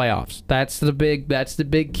them in playoffs. That's the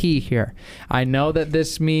big key here. I know that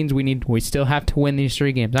this means we still have to win these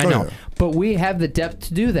 3 games. I know. But we have the depth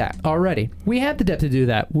to do that already. We have the depth to do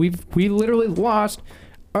that. We literally lost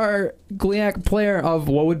our GLIAC player of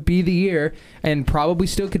what would be the year, and probably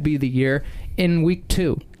still could be the year, in week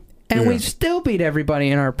 2. And we still beat everybody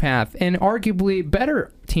in our path, and arguably better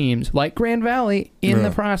teams like Grand Valley in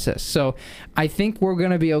the process. So I think we're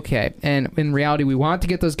going to be okay. And in reality, we want to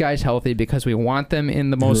get those guys healthy because we want them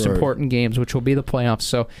in the most important games, which will be the playoffs.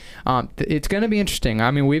 So it's going to be interesting.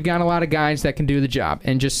 I mean, we've got a lot of guys that can do the job,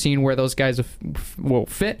 and just seeing where those guys will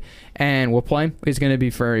fit and will play is going to be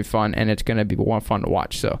very fun, and it's going to be fun to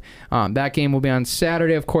watch. So that game will be on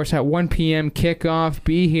Saturday, of course, at 1 p.m. kickoff.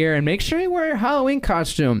 Be here, and make sure you wear your Halloween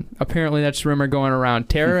costume. Apparently, that's a rumor going around.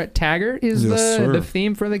 Tara Taggart is the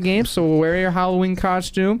theme for the game, so wear your Halloween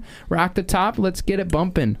costume, rock the top. Let's get it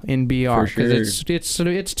bumping in BR because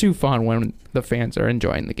it's too fun when the fans are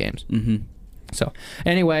enjoying the games. So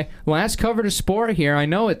anyway, last cover to sport here. I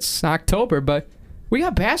know it's October, but we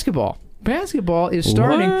got basketball. Basketball is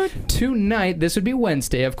starting tonight. This would be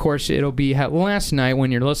Wednesday. Of course, it'll be last night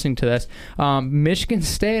when you're listening to this. Michigan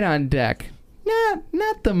State on deck.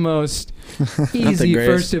 Not the most easy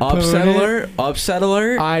first opponent. Upset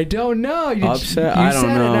alert. I don't know. Upset. You I don't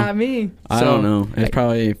said know. It, not me. I don't know. It's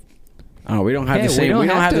probably. We don't have the same. We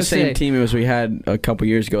don't have the same team as we had a couple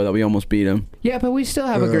years ago that we almost beat them. Yeah, but we still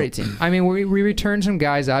have a great team. I mean, we returned some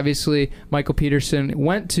guys. Obviously, Michael Peterson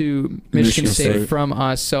went to Michigan State from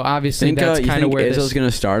us, so obviously that's kind of where Izzo's going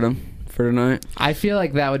to start him for tonight. I feel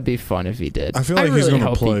like that would be fun if he did. I feel like he's going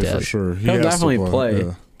to play for sure. He'll definitely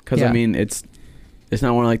play because I mean it's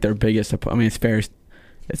not one of like their biggest. I mean it's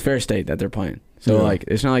Fair State that they're playing, so like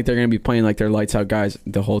it's not like they're going to be playing like their lights out guys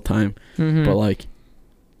the whole time, but like.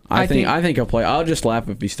 I think he'll play. I'll just laugh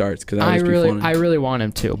if he starts because I really want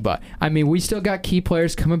him to. But I mean, we still got key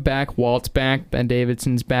players coming back. Walt's back. Ben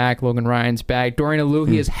Davidson's back. Logan Ryan's back. Dorian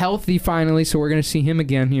Aluhi is healthy finally, so we're going to see him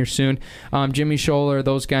again here soon. Jimmy Scholler,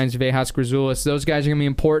 those guys, Vejas Grizulis, those guys are going to be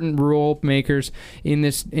important role makers in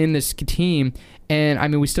this team. And, I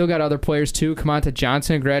mean, we still got other players, too. Kamanta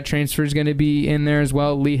Johnson, grad transfer, is going to be in there as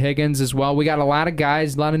well. Lee Higgins as well. We got a lot of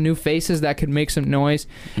guys, a lot of new faces that could make some noise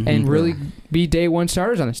and really be day one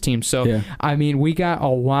starters on this team. So, I mean, we got a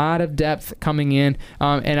lot of depth coming in.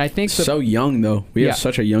 And I think... So young, though. We have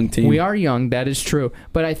such a young team. We are young. That is true.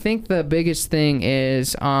 But I think the biggest thing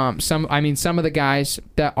is some of the guys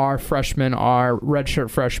that are freshmen are redshirt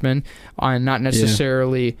freshmen, not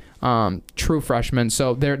necessarily... true freshmen,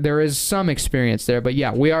 so there is some experience there, but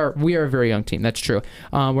we are a very young team. That's true.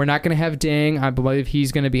 We're not going to have Dang. I believe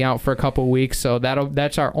he's going to be out for a couple weeks, so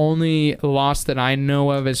that's our only loss that I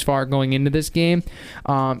know of as far going into this game.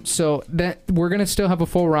 So that we're going to still have a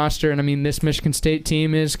full roster, and I mean this Michigan State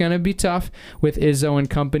team is going to be tough with Izzo and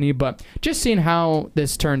company, but just seeing how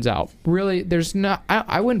this turns out, really, there's not.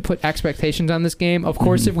 I wouldn't put expectations on this game. Of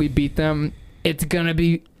course, if we beat them, it's going to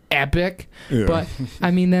be epic, but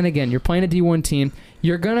I mean, then again, you're playing a D1 team.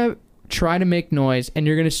 You're gonna try to make noise, and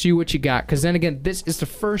you're gonna see what you got. Because then again, this is the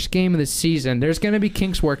first game of the season. There's gonna be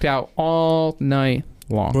kinks worked out all night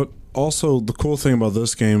long. But also, the cool thing about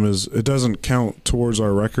this game is it doesn't count towards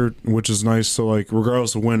our record, which is nice. So, like,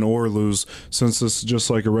 regardless of win or lose, since this is just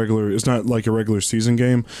like it's not like a regular season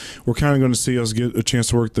game, we're kind of going to see us get a chance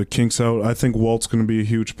to work the kinks out. I think Walt's going to be a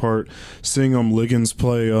huge part. Seeing Liggins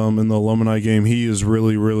play in the alumni game, he is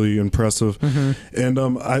really, really impressive. And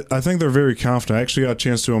I think they're very confident. I actually got a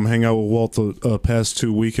chance to hang out with Walt the past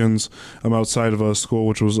 2 weekends outside of school,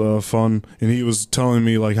 which was fun. And he was telling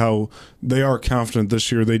me, like, how they are confident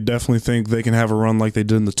this year. They definitely think they can have a run like they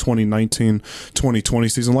did in the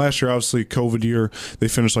 2019-2020 season. Last year, obviously, COVID year, they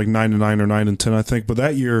finished like 9-9 or 9-10, I think. But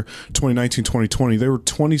that year, 2019-2020, they were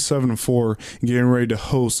 27-4 getting ready to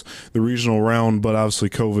host the regional round. But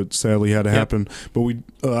obviously, COVID sadly had to happen. But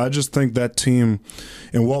I just think that team,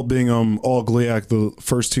 and Walt being all GLIAC, the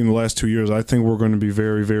first team the last 2 years, I think we're going to be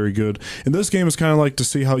very, very good. And this game is kind of like to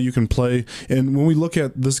see how you can play. And when we look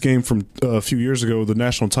at this game from a few years ago, the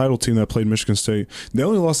national title team that played Michigan State, they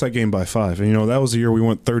only lost that game by 5. And, that was the year we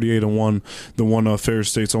went 38-1, the one Ferris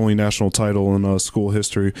State's only national title in school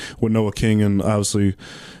history with Noah King and obviously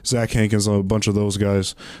Zach Hankins, a bunch of those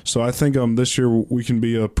guys. So I think this year we can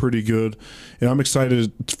be pretty good. And I'm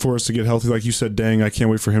excited for us to get healthy. Like you said, Dang, I can't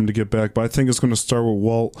wait for him to get back. But I think it's going to start with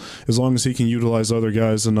Walt as long as he can utilize other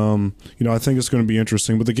guys. And, I think it's going to be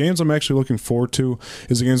interesting. But the games I'm actually looking forward to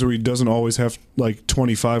is the games where he doesn't always have like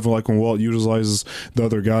 25, like when Walt utilizes the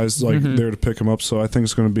other guys like there to pick him up. So I think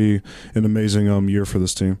it's going to be an amazing year for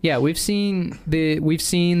this team. Yeah, we've seen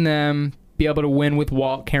them be able to win with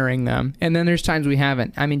Walt carrying them, and then there's times we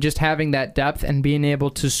haven't. I mean, just having that depth and being able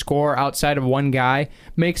to score outside of one guy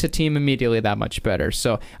makes a team immediately that much better.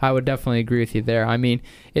 So I would definitely agree with you there. I mean,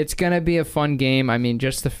 it's going to be a fun game. I mean,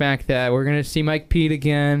 just the fact that we're going to see Mike Pete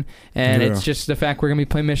again, and it's just the fact we're going to be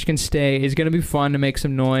playing Michigan State is going to be fun to make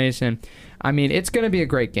some noise. And I mean, it's going to be a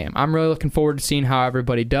great game. I'm really looking forward to seeing how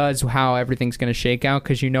everybody does, how everything's going to shake out,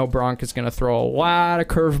 because Bronk is going to throw a lot of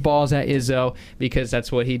curveballs at Izzo because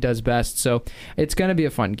that's what he does best. So it's going to be a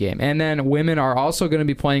fun game. And then women are also going to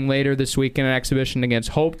be playing later this week in an exhibition against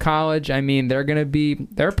Hope College. I mean, they're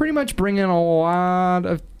pretty much bringing a lot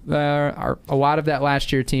of that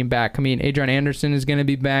last year team back. I mean, Adrian Anderson is going to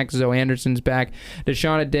be back. Zoe Anderson's back.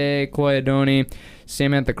 Deshauna Day, Chloe Adoni,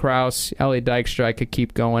 Samantha Krause, Ellie Dykstra. I could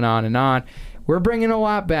keep going on and on. We're bringing a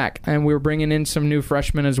lot back, and we're bringing in some new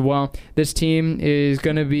freshmen as well. This team is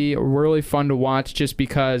going to be really fun to watch just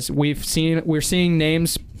because we're seeing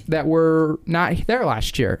names that were not there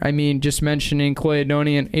last year. I mean, just mentioning Chloe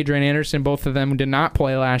Adoni and Adrian Anderson, both of them did not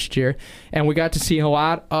play last year, and we got to see a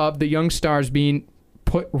lot of the young stars being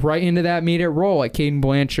put right into that immediate role. Like Caden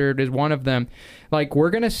Blanchard is one of them. Like,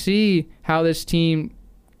 we're going to see how this team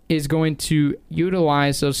is going to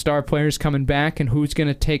utilize those star players coming back and who's going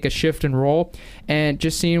to take a shift and role, and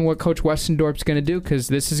just seeing what Coach Westendorp's going to do, because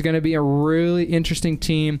this is going to be a really interesting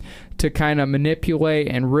team to kind of manipulate,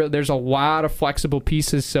 and there's a lot of flexible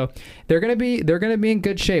pieces, so they're going to be in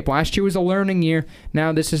good shape. Last year was a learning year.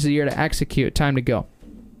 Now this is the year to execute. Time to go.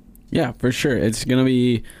 Yeah, for sure. It's going to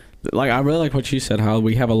be I really like what you said, how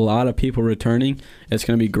we have a lot of people returning. It's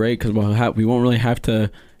going to be great because we won't really have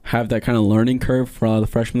to have that kind of learning curve for all the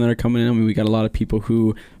freshmen that are coming in. I mean, we got a lot of people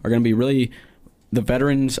who are going to be really the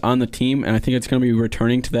veterans on the team, and I think it's going to be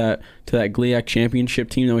returning to that GLIAC championship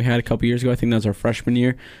team that we had a couple years ago. I think that was our freshman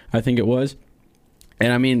year, I think it was.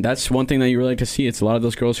 And I mean, that's one thing that you really like to see. It's a lot of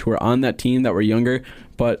those girls who were on that team that were younger,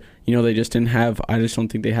 but they just didn't have. I just don't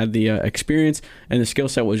think they had the experience, and the skill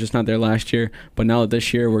set was just not there last year. But now that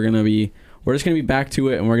this year we're just going to be back to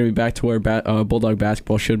it, and we're going to be back to where Bulldog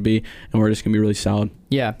basketball should be, and we're just going to be really solid.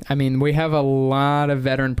 Yeah, I mean, we have a lot of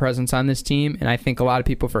veteran presence on this team, and I think a lot of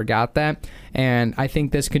people forgot that. And I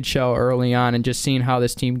think this could show early on and just seeing how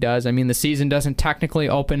this team does. I mean, the season doesn't technically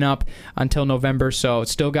open up until November, so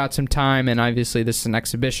it's still got some time, and obviously this is an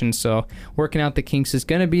exhibition, so working out the kinks is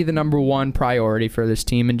going to be the number one priority for this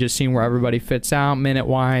team, and just seeing where everybody fits out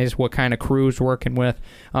minute-wise, what kind of crews working with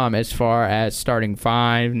as far as starting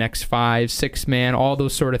 5, next 5, 6-man, all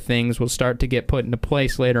those sort of things will start to get put into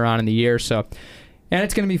place later on in the year, so... And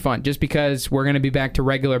it's going to be fun just because we're going to be back to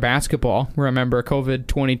regular basketball. Remember, COVID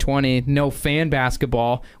 2020, no fan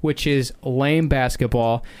basketball, which is lame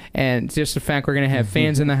basketball. And just the fact we're going to have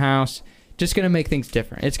fans in the house, just going to make things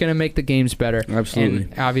different. It's going to make the games better. Absolutely.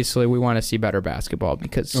 And obviously, we want to see better basketball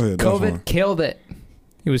because COVID definitely. killed it.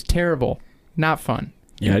 It was terrible. Not fun.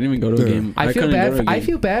 Yeah, I didn't even go to a game. I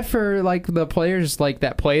feel bad for like the players like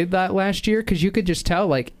that played that last year because you could just tell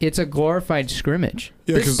like it's a glorified scrimmage.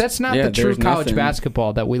 Yeah, that's not the true college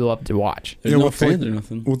basketball that we love to watch. There's no fans or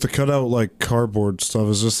nothing. With the cutout like cardboard stuff,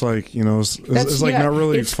 it's just like it's like not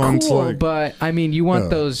really it's fun. Cool, to like, but I mean, you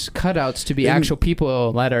want those cutouts to be actual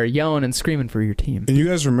people that are yelling and screaming for your team. And you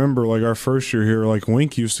guys remember like our first year here, like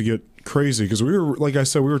Wink used to get crazy because we were, like I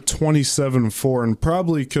said, we were 27-4 and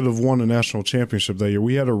probably could have won a national championship that year.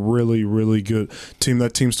 We had a really, really good team.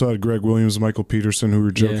 That team still had Greg Williams, Michael Peterson, who we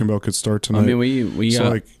were joking about could start tonight. I mean, we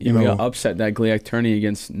got upset that GLIAC tourney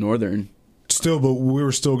against Northern. Still, but we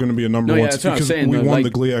were still going to be a number one that's what because I'm saying, we though, won the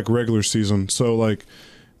GLIAC regular season. So like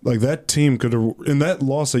that team could have, in that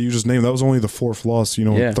loss that you just named, that was only the 4th loss,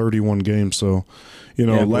 in 31 games. So,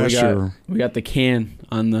 last year we got the can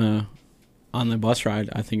on the bus ride,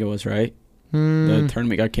 I think it was, right? The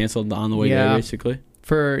tournament got canceled on the way there, basically.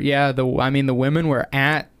 The women were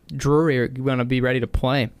at Drury going to be ready to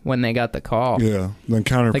play when they got the call. Yeah. Then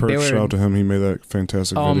Connor Perch, shout out to him. He made that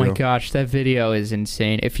fantastic video. Oh, my gosh. That video is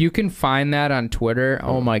insane. If you can find that on Twitter,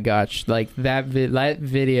 oh, my gosh. Like, that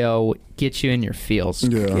video gets you in your feels.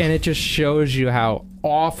 Yeah. And it just shows you how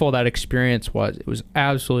awful that experience was. It was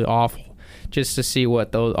absolutely awful just to see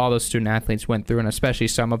what all those student athletes went through, and especially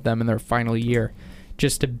some of them in their final year.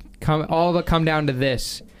 Just to come down to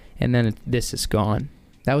this, and then this is gone.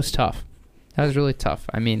 That was tough. That was really tough.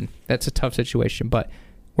 I mean, that's a tough situation, but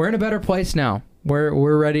we're in a better place now.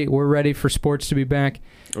 We're ready. We're ready for sports to be back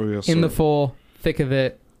in the full thick of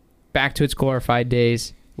it, back to its glorified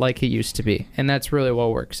days like it used to be, and that's really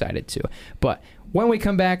what we're excited to. But when we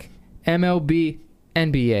come back, MLB,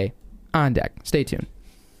 NBA on deck. Stay tuned.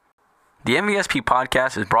 The MVSP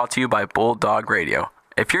podcast is brought to you by Bulldog Radio.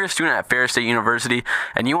 If you're a student at Ferris State University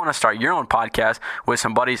and you want to start your own podcast with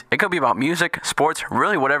some buddies, it could be about music, sports,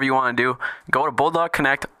 really whatever you want to do. Go to Bulldog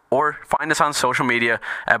Connect or find us on social media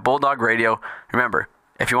at Bulldog Radio. Remember,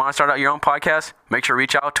 if you want to start out your own podcast, make sure to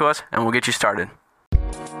reach out to us and we'll get you started.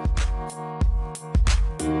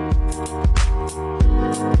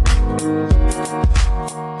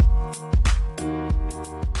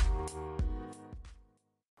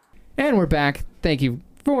 And we're back. Thank you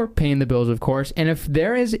for paying the bills, of course. And if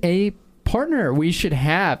there is a partner we should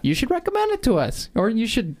have, you should recommend it to us, or you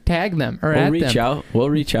should tag them or We'll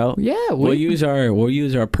reach out. Yeah, we'll use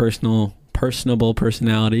our personable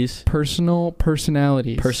personalities. Personable.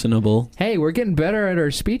 Hey, we're getting better at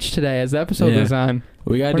our speech today as the episode goes on.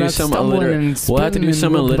 We gotta do some We'll have to do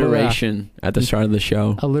some alliteration at the start of the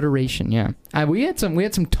show. Alliteration, yeah. We had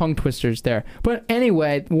some tongue twisters there. But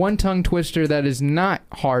anyway, one tongue twister that is not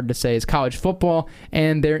hard to say is college football,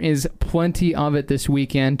 and there is plenty of it this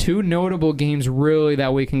weekend. 2 notable games really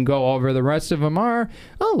that we can go over. The rest of them are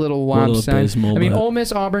a little lopsided. I mean, Ole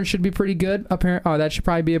Miss Auburn should be pretty good. That should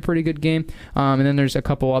probably be a pretty good game. And then there's a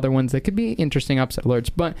couple other ones that could be interesting upset alerts.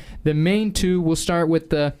 But the main 2, we'll start with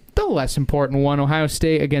the less important one, Ohio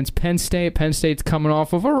State against Penn State. Penn State's coming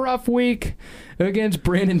off of a rough week against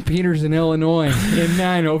Brandon Peters in Illinois in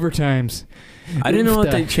 9 overtimes. I didn't know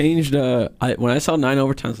that they changed. When I saw 9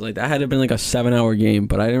 overtimes, like that had to have been like a 7-hour game,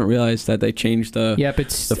 but I didn't realize that they changed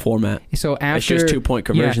the format. So after it's just 2-point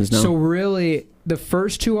conversions now. So really, the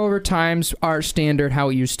first 2 overtimes are standard how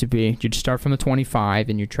it used to be. You'd start from the 25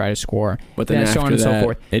 and you try to score. But then so on and so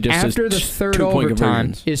forth. It just after the third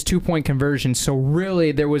overtime is 2-point conversion. So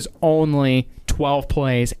really, there was only 12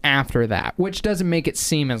 plays after that, which doesn't make it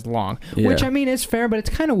seem as long. Yeah. Which I mean is fair, but it's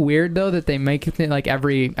kind of weird though that they make it like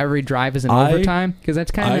every drive is an overtime, because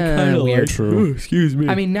that's kind of weird. True. Excuse me.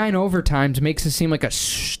 I mean, 9 overtimes makes it seem like a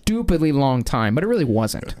stupidly long time, but it really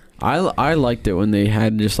wasn't. I liked it when they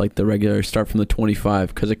had just like the regular start from the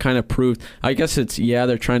 25, because it kind of proved, I guess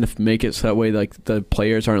they're trying to make it so that way like the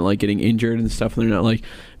players aren't like getting injured and stuff, and they're not like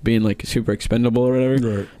being like super expendable or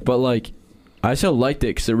whatever. Right. But like I still liked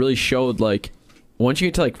it because it really showed like once you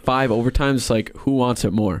get to like 5 overtimes, it's like who wants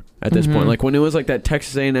it more at this point? Like when it was like that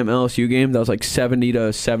Texas A&M LSU game that was like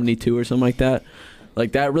 70-72 or something like that.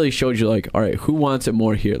 Like that really showed you like, all right, who wants it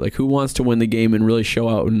more here? Like who wants to win the game and really show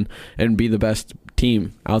out and be the best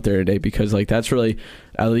team out there today? Because like that's really,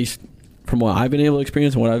 at least from what I've been able to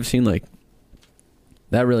experience and what I've seen, like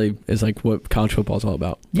that really is like what college football is all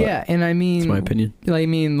about. But yeah, and I mean, that's my opinion. I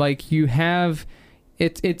mean, like you have.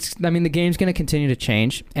 It's. I mean, the game's going to continue to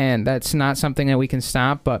change, and that's not something that we can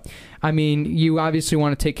stop. But I mean, you obviously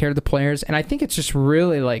want to take care of the players, and I think it's just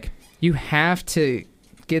really like you have to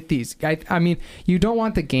get these. I mean, you don't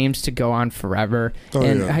want the games to go on forever,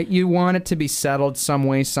 you want it to be settled some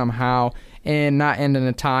way, somehow, and not end in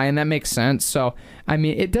a tie, and that makes sense. So, I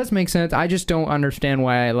mean, it does make sense. I just don't understand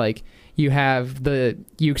why like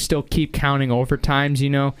you still keep counting overtimes, you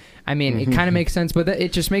know. I mean, it kind of makes sense, but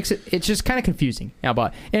it just makes it's just kind of confusing. Yeah,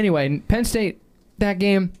 but anyway, Penn State, that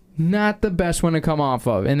game, not the best one to come off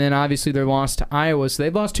of. And then obviously they lost to Iowa, so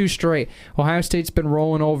they've lost 2 straight. Ohio State's been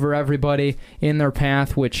rolling over everybody in their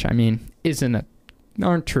path, which, I mean,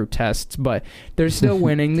 aren't true tests, but they're still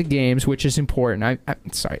winning the games, which is important.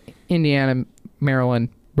 Sorry, Indiana, Maryland,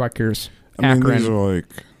 Rutgers, Akron. These are like...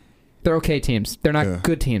 They're okay teams. They're not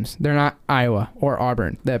good teams. They're not Iowa or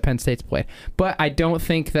Auburn that Penn State's played. But I don't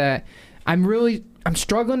think that I'm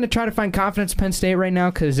struggling to try to find confidence in Penn State right now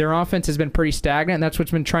because their offense has been pretty stagnant, and that's what's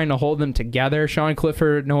been trying to hold them together. Sean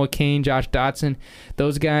Clifford, Noah Cain, Josh Dotson,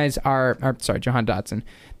 those guys Jahan Dotson.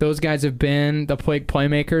 Those guys have been the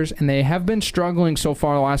playmakers, and they have been struggling so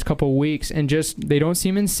far the last couple of weeks, and just they don't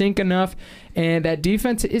seem in sync enough, and that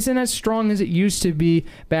defense isn't as strong as it used to be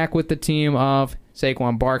back with the team of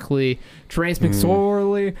Saquon Barkley, Trace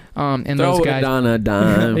McSorley, and those guys. Throw it on a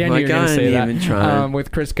dime. Yeah, like I ain't even trying.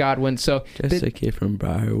 With Chris Godwin. So just a kid from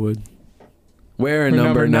Briarwood. Wearing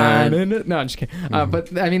number 9. No, I'm just kidding.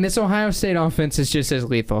 But, I mean, this Ohio State offense is just as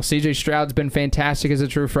lethal. C.J. Stroud's been fantastic as a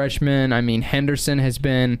true freshman. I mean, Henderson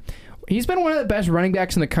he's been one of the best running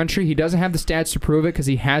backs in the country. He doesn't have the stats to prove it because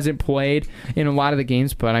he hasn't played in a lot of the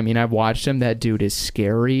games, but, I mean, I've watched him. That dude is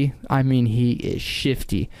scary. I mean, he is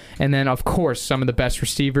shifty. And then, of course, some of the best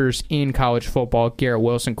receivers in college football, Garrett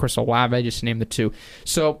Wilson, Chris Olave, just to name the 2.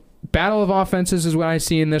 So, battle of offenses is what I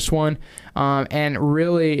see in this one. And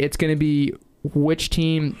really, it's going to be which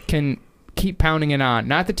team can keep pounding it on.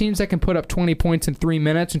 Not the teams that can put up 20 points in 3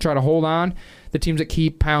 minutes and try to hold on. The teams that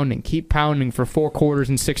keep pounding for 4 quarters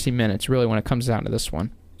and 60 minutes, really, when it comes down to this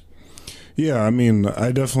one. Yeah, I mean,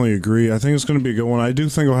 I definitely agree. I think it's going to be a good one. I do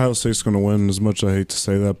think Ohio State's going to win, as much as I hate to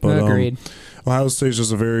say that. But agreed. Ohio State's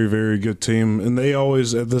just a very, very good team. And they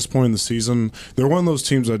always, at this point in the season, they're one of those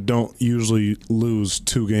teams that don't usually lose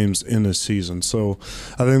 2 games in a season. So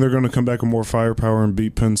I think they're going to come back with more firepower and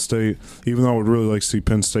beat Penn State, even though I would really like to see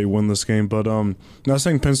Penn State win this game. But not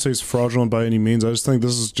saying Penn State's fraudulent by any means. I just think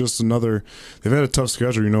this is just another – they've had a tough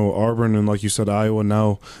schedule. You know, Auburn and, like you said, Iowa,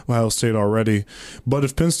 now Ohio State already. But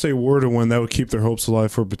if Penn State were to win, that would keep their hopes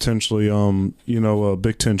alive for potentially, a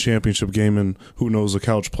Big Ten championship game and who knows, a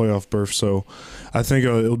college playoff berth. So I think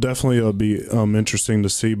it'll definitely be interesting to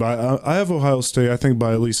see. But I have Ohio State, I think,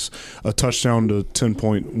 by at least a touchdown to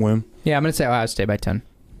 10-point win. Yeah, I'm going to say Ohio State by 10.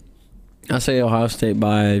 I'll say Ohio State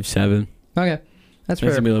by 7. Okay. That's fair.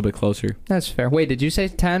 It's going to be a little bit closer. That's fair. Wait, did you say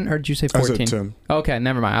 10 or did you say 14? I said 10. Okay,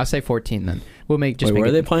 never mind. I'll say 14 then. We'll make where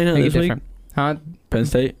are they playing at this week? Huh? Penn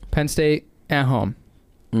State? Penn State at home.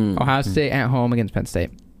 Ohio State at home against Penn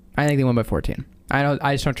State. I think they won by 14.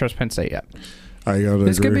 I just don't trust Penn State yet. I gotta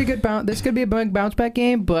this agree. Could be a good bounce. This could be a big bounce back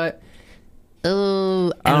game, but I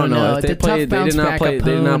don't know. If they did not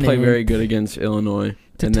play very good against Illinois,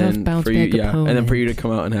 and then for you to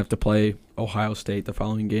come out and have to play Ohio State the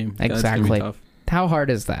following game, exactly. That's gonna be tough. How hard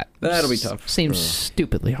is that? That'll be tough. Seems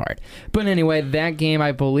stupidly hard. But anyway, that game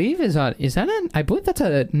I believe I believe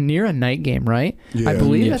that's near a night game, right? Yeah. I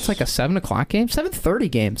believe that's like a 7:00 game,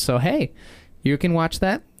 7:30 game. So hey, you can watch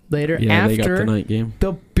that later after they got the night game.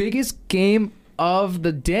 The biggest game of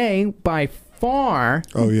the day by far.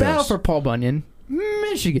 Oh, yes. Battle for Paul Bunyan,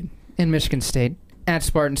 Michigan and Michigan State at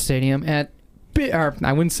Spartan Stadium at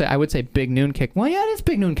I would say big noon kick. Well, yeah, it is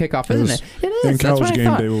big noon kickoff, isn't it? It is. And college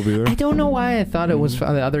game day will be there. I don't know why I thought it was for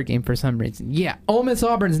the other game for some reason. Yeah, Ole Miss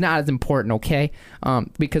Auburn's not as important, okay?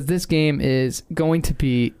 Because this game is going to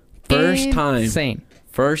be insane.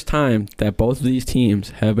 First time that both of these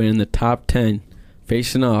teams have been in the top 10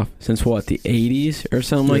 facing off since what, the 80s or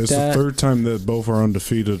something like that? It's the third time that both are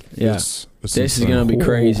undefeated. Yeah. This is going to be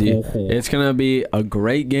crazy. It's going to be a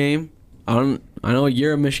great game. I know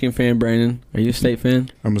you're a Michigan fan, Brandon. Are you a State fan?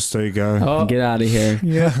 I'm a State guy. Oh. Get out of here.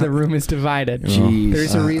 Yeah, the room is divided. Jeez.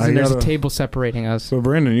 There's a reason there's a table separating us. So,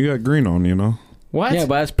 Brandon, you got green on, you know? What? Yeah,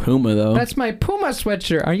 but that's Puma though. That's my Puma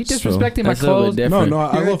sweatshirt. Are you disrespecting my clothes? No,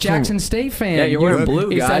 I You're a love Jackson State fan. Yeah, you're wearing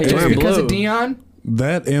blue, Is guy. that You're just wearing because blue. of Dion?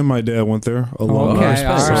 That and my dad went there a lot. Okay,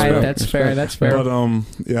 all right, that's fair. That's fair. But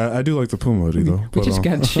yeah, I do like the Puma hoodie though. We just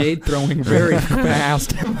got shade throwing very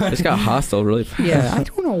fast. It's got hostile really fast. Yeah, I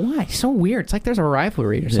don't know why. It's so weird. It's like there's a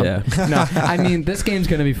rivalry or something. Yeah. No, I mean, this game's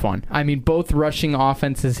going to be fun. I mean, both rushing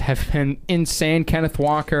offenses have been insane. Kenneth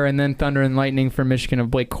Walker and then Thunder and Lightning for Michigan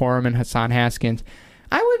of Blake Corum and Hassan Haskins.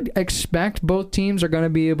 I would expect both teams are going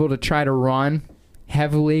to be able to try to run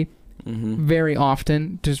heavily very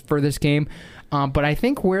often just for this game. But I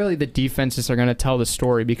think really the defenses are going to tell the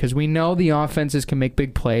story because we know the offenses can make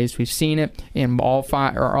big plays. We've seen it in all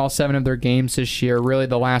 7 of their games this year. Really,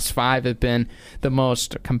 the last 5 have been the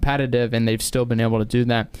most competitive, and they've still been able to do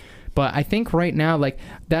that. But I think right now, like,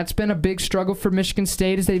 that's been a big struggle for Michigan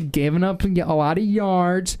State is they've given up a lot of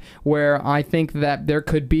yards, where I think that there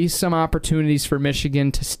could be some opportunities for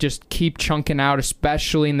Michigan to just keep chunking out,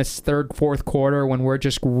 especially in this third, fourth quarter when we're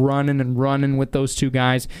just running with those 2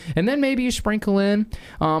 guys. And then maybe you sprinkle in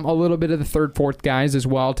a little bit of the third, fourth guys as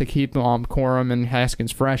well to keep Corum and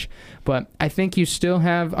Haskins fresh. But I think you still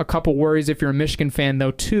have a couple worries if you're a Michigan fan,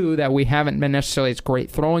 though, too, that we haven't been necessarily as great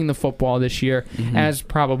throwing the football this year as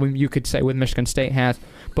probably you could say with Michigan State has.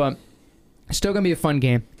 But still going to be a fun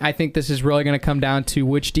game. I think this is really going to come down to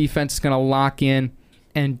which defense is going to lock in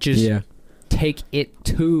and just take it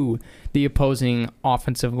to the opposing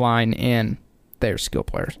offensive line and their skill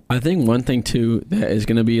players. I think one thing, too, that is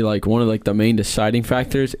going to be like one of like the main deciding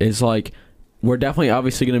factors is like we're definitely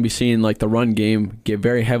obviously going to be seeing like the run game get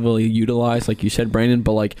very heavily utilized, like you said, Brandon,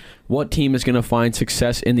 but like what team is going to find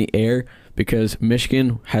success in the air? Because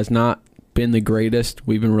Michigan has not been the greatest.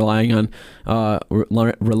 We've been relying on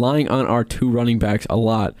our 2 running backs a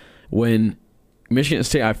lot. When Michigan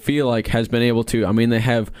State, I feel like, has been able to. I mean, they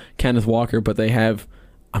have Kenneth Walker, but they have,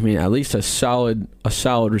 I mean, at least a solid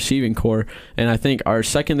receiving core. And I think our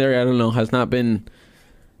secondary, I don't know, has not been.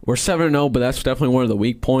 We're 7-0, but that's definitely one of the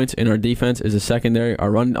weak points in our defense is the secondary. Our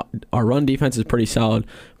run defense is pretty solid,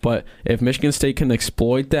 but if Michigan State can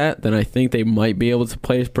exploit that, then I think they might be able to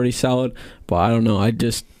play pretty solid. But I don't know.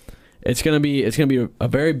 It's gonna be a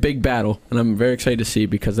very big battle, and I'm very excited to see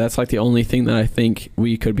because that's like the only thing that I think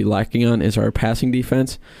we could be lacking on is our passing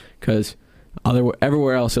defense. Because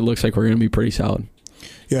everywhere else, it looks like we're gonna be pretty solid.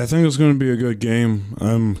 Yeah, I think it's going to be a good game.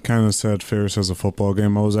 I'm kind of sad Ferris has a football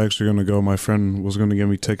game. I was actually going to go. My friend was going to give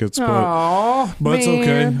me tickets, but it's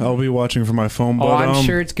okay. I'll be watching from my phone. But, I'm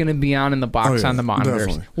sure it's going to be on in the box on the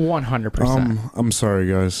monitors. Definitely. 100%. I'm sorry,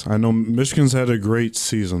 guys. I know Michigan's had a great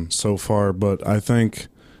season so far, but I think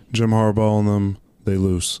Jim Harbaugh and them, they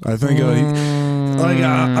lose. I think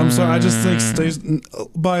I'm sorry. I just think State's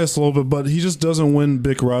biased a little bit, but he just doesn't win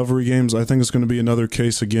big rivalry games. I think it's going to be another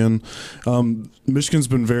case again. Michigan's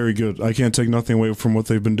been very good. I can't take nothing away from what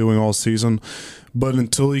they've been doing all season. But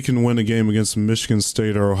until he can win a game against Michigan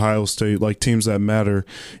State or Ohio State, like teams that matter,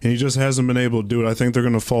 and he just hasn't been able to do it, I think they're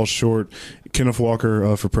going to fall short. Kenneth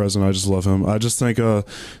Walker for president, I just love him. I just think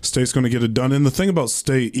State's going to get it done. And the thing about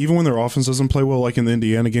State, even when their offense doesn't play well, like in the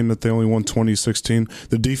Indiana game that they only won 2016,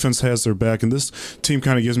 the defense has their back. And this team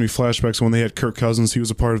kind of gives me flashbacks when they had Kirk Cousins. He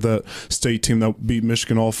was a part of that State team that beat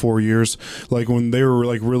Michigan all 4 years. Like when they were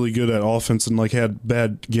like really good at offense and like had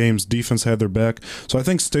bad games, defense had their back. So I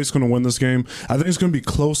think State's going to win this game. I think it's going to be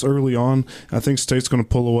close early on. I think State's going to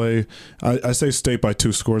pull away. I say State by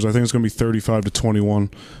 2 scores. I think it's going to be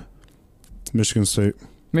 35-21. Michigan State.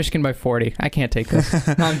 Michigan by 40. I can't take this.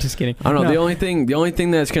 No, I'm just kidding. I don't know. The only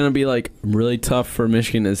thing that's going to be like really tough for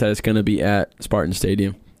Michigan is that it's going to be at Spartan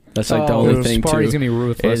Stadium. That's like the only thing Sparty's too. Gonna be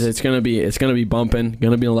ruthless. It's gonna be bumping.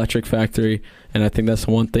 Gonna be an electric factory, and I think that's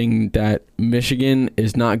the one thing that Michigan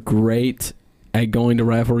is not great at going to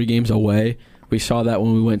rivalry games away. We saw that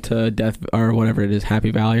when we went to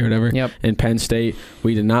Happy Valley or whatever. Yep. In Penn State,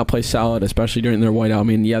 we did not play solid, especially during their whiteout. I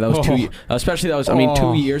mean, yeah, that was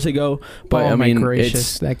 2 years ago. But I mean,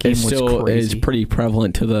 that game was still crazy. is pretty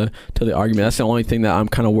prevalent to the argument. That's the only thing that I'm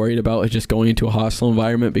kind of worried about is just going into a hostile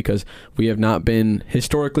environment because we have not been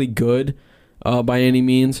historically good by any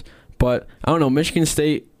means. But I don't know, Michigan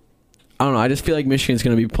State. I don't know. I just feel like Michigan's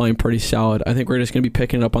going to be playing pretty solid. I think we're just going to be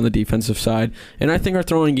picking it up on the defensive side. And I think our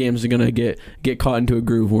throwing games are going to get caught into a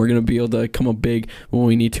groove. We're going to be able to come up big when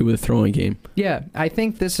we need to with a throwing game. Yeah, I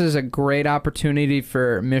think this is a great opportunity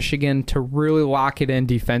for Michigan to really lock it in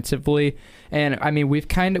defensively And I mean, we've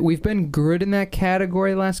been good in that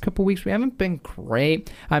category the last couple of weeks. We haven't been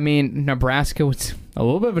great. I mean, Nebraska was a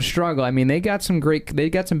little bit of a struggle. I mean, they got some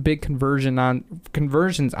big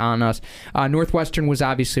conversions on us. Northwestern was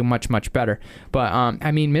obviously much better. But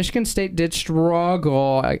I mean, Michigan State did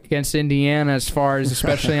struggle against Indiana as far as,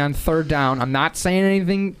 especially on third down. I'm not saying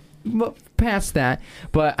anything past that,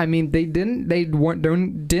 but I mean, they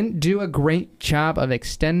didn't do a great job of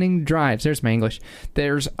extending drives. There's my English.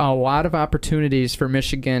 There's a lot of opportunities for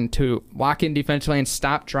Michigan to lock in defensively and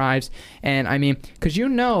stop drives. And I mean, because you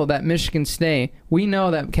know that Michigan State, we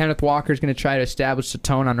know that Kenneth Walker is going to try to establish the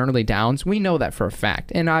tone on early downs. We know that for a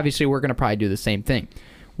fact, and obviously we're going to probably do the same thing.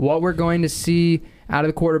 What we're going to see out of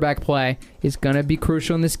the quarterback play is going to be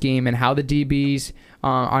crucial in this game, and how the DBs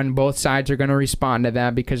on both sides are going to respond to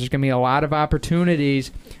that, because there's going to be a lot of opportunities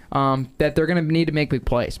that they're going to need to make big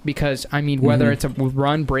plays. Because, I mean, whether it's a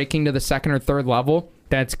run breaking to the second or third level,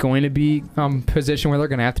 that's going to be a position where they're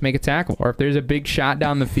going to have to make a tackle. Or if there's a big shot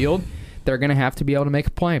down the field, they're going to have to be able to make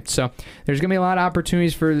a play. So there's going to be a lot of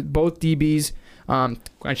opportunities for both DBs,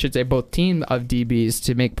 I should say both team of DBs,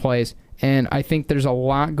 to make plays. And I think there's a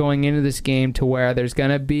lot going into this game to where there's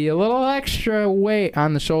going to be a little extra weight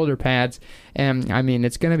on the shoulder pads. And, I mean,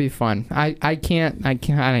 it's going to be fun. I can't,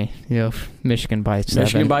 Michigan by 7.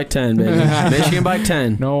 Michigan by 10, baby. Michigan by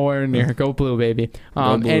 10. Nowhere near. Go blue, baby.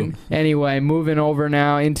 Go blue. And anyway, moving over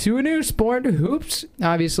now into a new sport. Hoops,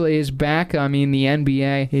 obviously, is back. I mean, the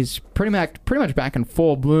NBA is pretty much back in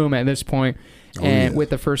full bloom at this point.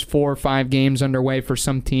 With the first 4 or 5 games underway for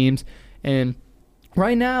some teams. And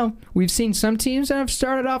right now, we've seen some teams that have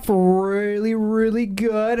started off really, really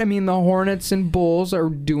good. I mean, the Hornets and Bulls are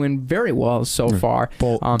doing very well so far.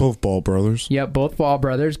 Both Ball brothers. Yep, both Ball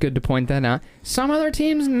brothers. Good to point that out. Some other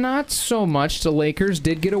teams, not so much. The Lakers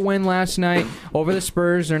did get a win last night over the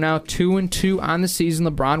Spurs. They're now 2-2 on the season.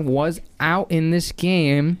 LeBron was out in this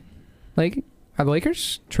game. Like, are the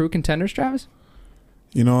Lakers true contenders, Travis?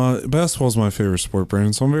 You know, basketball's my favorite sport,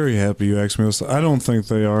 Brandon, so I'm very happy you asked me this. I don't think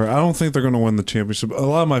they are. I don't think they're going to win the championship. A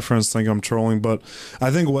lot of my friends think I'm trolling, but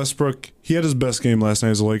I think Westbrook, he had his best game last night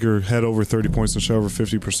as a Laker, had over 30 points and shot over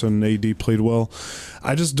 50%, and AD played well.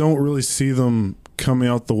 I just don't really see them coming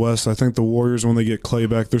out the West. I think the Warriors, when they get Clay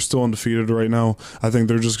back, they're still undefeated right now. I think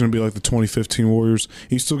they're just going to be like the 2015 Warriors.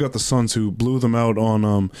 You still got the Suns, who blew them out on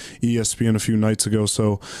ESPN a few nights ago.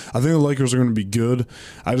 So I think the Lakers are going to be good.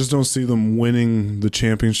 I just don't see them winning the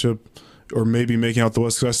championship or maybe making out the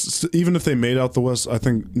West. 'Cause even if they made out the West, I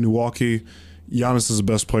think Milwaukee, Giannis is the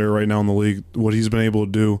best player right now in the league, what he's been able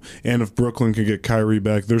to do. And if Brooklyn can get Kyrie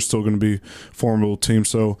back, they're still going to be a formidable team.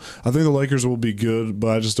 So I think the Lakers will be good,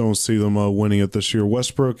 but I just don't see them winning it this year.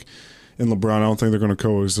 Westbrook and LeBron, I don't think they're going to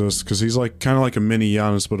coexist, because he's like kind of like a mini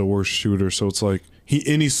Giannis, but a worse shooter. So it's like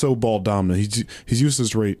he's so ball dominant. His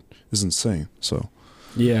usage rate is insane. So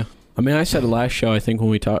yeah. I mean, I said last show, I think when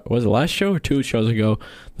we talked, was it last show or 2 shows ago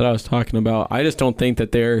that I was talking about, I just don't think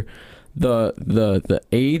that they're the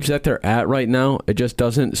age that they're at right now, it just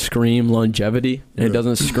doesn't scream longevity, and it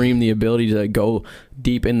doesn't scream the ability to go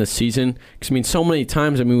deep in the season. Because I mean, so many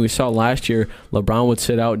times, I mean, we saw last year LeBron would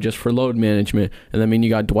sit out just for load management, and I mean, you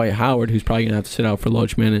got Dwight Howard, who's probably gonna have to sit out for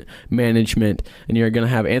load management, and you're gonna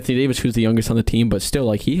have Anthony Davis, who's the youngest on the team, but still,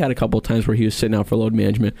 like, he had a couple of times where he was sitting out for load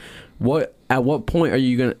management. At what point are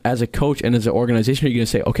you gonna, as a coach and as an organization, are you gonna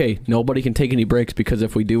say, okay, nobody can take any breaks, because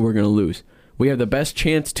if we do, we're gonna lose? We have the best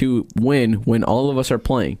chance to win when all of us are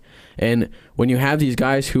playing. And when you have these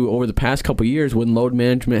guys who, over the past couple of years, when load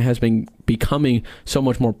management has been becoming so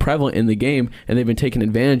much more prevalent in the game and they've been taking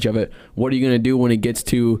advantage of it, what are you going to do when it gets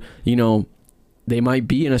to, you know, they might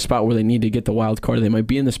be in a spot where they need to get the wild card. They might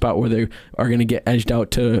be in the spot where they are going to get edged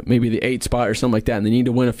out to maybe the 8th spot or something like that, and they need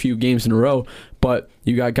to win a few games in a row. But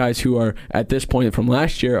you got guys who are, at this point from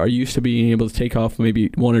last year, are used to being able to take off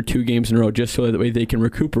maybe 1 or 2 games in a row just so that way they can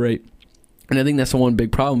recuperate. And I think that's the one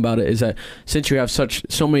big problem about it, is that since you have so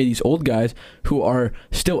many of these old guys who are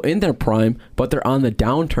still in their prime, but they're on the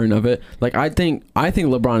downturn of it. Like, I think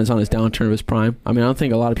LeBron is on his downturn of his prime. I mean, I don't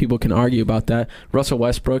think a lot of people can argue about that. Russell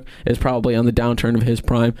Westbrook is probably on the downturn of his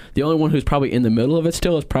prime. The only one who's probably in the middle of it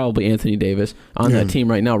still is probably Anthony Davis on that team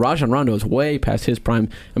right now. Rajon Rondo is way past his prime.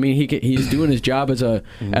 I mean, he's doing his job as a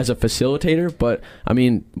facilitator, but I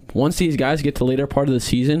mean, once these guys get to the later part of the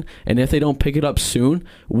season, and if they don't pick it up soon,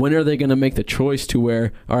 when are they going to make the choice to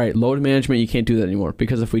where, all right, load management, you can't do that anymore,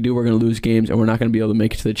 because if we do, we're going to lose games and we're not going to be able to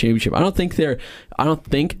make it to the championship. I don't think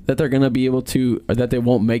that they're going to be able to, or that they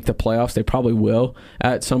won't make the playoffs. They probably will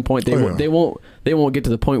at some point. They won't get to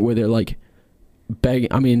the point where they're like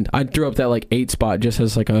I drew up that like 8 spot just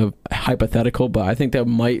as like a hypothetical, but I think that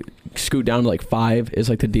might scoot down to like 5 is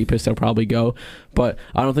like the deepest they'll probably go. But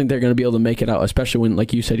I don't think they're going to be able to make it out, especially when,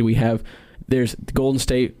 like you said, there's Golden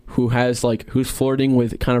State who's flirting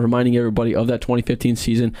with kind of reminding everybody of that 2015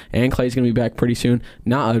 season, and Clay's going to be back pretty soon.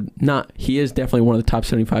 He is definitely one of the top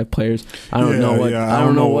 75 players. I don't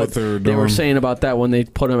know what they were saying about that when they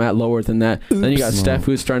put him at lower than that. Oops. Then you got Steph,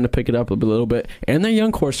 who's starting to pick it up a little bit, and their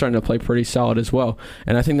young core starting to play pretty solid as well.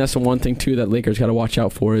 And I think that's the one thing too that Lakers got to watch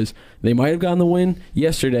out for is they might have gotten the win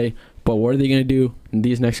yesterday, but what are they going to do in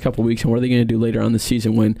these next couple of weeks, and what are they going to do later on in the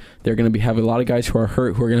season when they're going to be having a lot of guys who are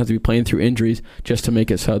hurt, who are going to have to be playing through injuries just to make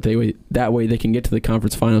it so that way they can get to the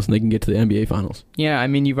conference finals and they can get to the NBA finals. Yeah, I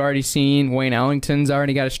mean, you've already seen Wayne Ellington's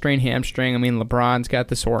already got a strained hamstring. I mean, LeBron's got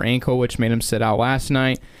the sore ankle, which made him sit out last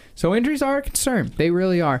night. So injuries are a concern. They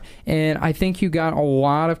really are. And I think you got a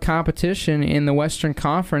lot of competition in the Western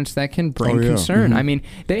Conference that can bring concern. Mm-hmm. I mean,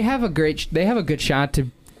 they have a good shot to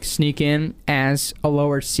sneak in as a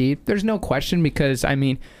lower seed. There's no question, because I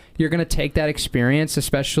mean, you're going to take that experience,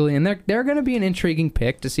 especially, and they're going to be an intriguing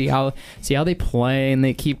pick to see how they play, and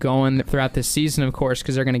they keep going throughout this season, of course,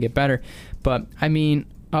 because they're going to get better. But I mean,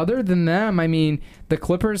 other than them, I mean, the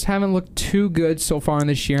Clippers haven't looked too good so far in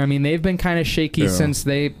this year. I mean, they've been kind of shaky since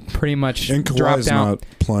they pretty much dropped out. And Kawhi's not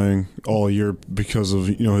playing all year because of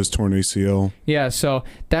his torn ACL. Yeah, so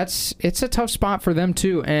it's a tough spot for them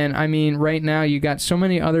too. And I mean, right now you got so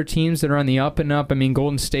many other teams that are on the up and up. I mean,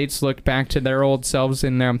 Golden State's looked back to their old selves,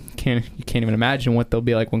 and you can't even imagine what they'll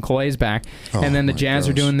be like when Clay's back. And then the Jazz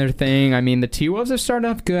are doing their thing. I mean, the T-Wolves have started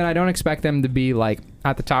off good. I don't expect them to be like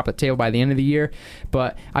at the top of the table by the end of the year,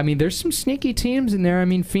 but I mean, there's some sneaky teams in there. I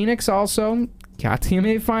mean, Phoenix also got the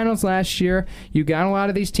NBA Finals last year. You got a lot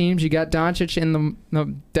of these teams. You got Doncic and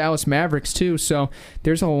the Dallas Mavericks too. So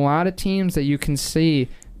there's a lot of teams that you can see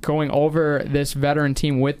going over this veteran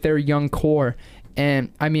team with their young core.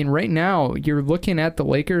 And I mean, right now you're looking at the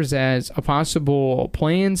Lakers as a possible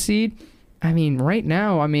play-in seed. I mean, right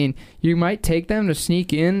now, you might take them to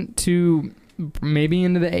sneak in to maybe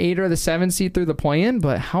into the 8 or the 7 seed through the play-in,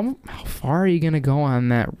 but how far are you going to go on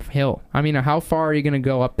that hill? I mean, how far are you going to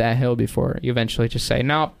go up that hill before you eventually just say,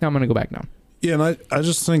 no, I'm going to go back down? Yeah, and I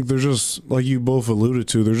just think they're just, like you both alluded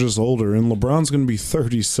to, they're just older. And LeBron's going to be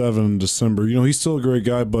 37 in December. He's still a great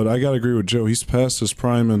guy, but I got to agree with Joe. He's past his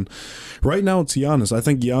prime. And right now it's Giannis. I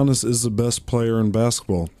think Giannis is the best player in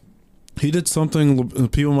basketball. He did something,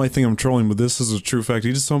 people might think I'm trolling, but this is a true fact.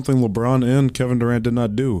 He did something LeBron and Kevin Durant did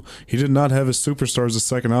not do. He did not have his superstars as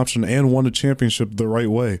second option and won a championship the right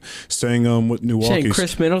way, staying with Milwaukee. Saying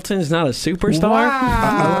Chris Middleton is not a superstar? Wow.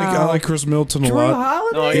 I like Chris Middleton a lot.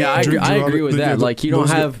 Holiday? Oh yeah, I agree with that. Like you don't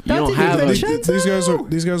have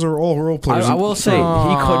these guys are all role players. I will say he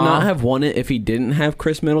could not have won it if he didn't have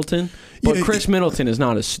Chris Middleton. But Chris Middleton is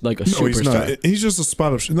not a superstar. He's not. He's just a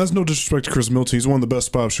spot up. And that's no disrespect to Chris Middleton. He's one of the best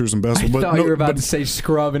spot up shooters in basketball. I thought you were about to say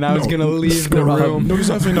scrub, and I was going to leave the room. No, he's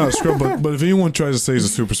definitely not a scrub. But if anyone tries to say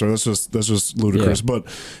he's a superstar, that's just ludicrous. Yeah.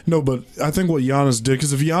 But I think what Giannis did,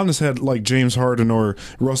 because if Giannis had like James Harden or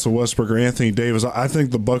Russell Westbrook or Anthony Davis, I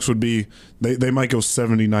think the Bucks would be they might go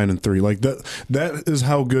 79-3. Like that is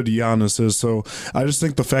how good Giannis is. So I just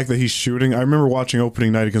think the fact that he's shooting. I remember watching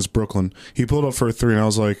opening night against Brooklyn. He pulled up for a 3, and I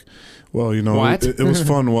was like, well, it was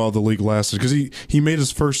fun while the league lasted, because he made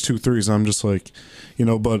his first 2 threes. I'm just like,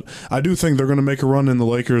 but I do think they're going to make a run in the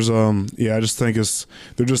Lakers. I just think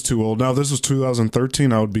they're just too old. Now, if this was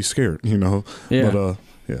 2013, I would be scared, Yeah. But,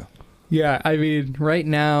 yeah. Yeah, I mean, right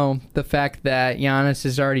now, the fact that Giannis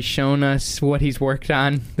has already shown us what he's worked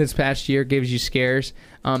on this past year gives you scares.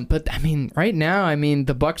 But I mean, right now,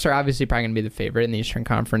 the Bucks are obviously probably going to be the favorite in the Eastern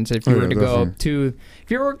Conference. If you were to go to,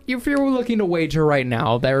 if you were looking to wager right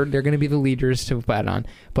now, they're going to be the leaders to bet on.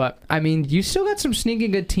 But you still got some sneaky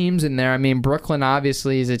good teams in there. Brooklyn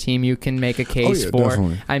obviously is a team you can make a case for.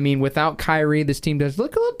 Definitely. Without Kyrie, this team does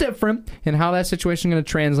look a little different, and how that situation is going to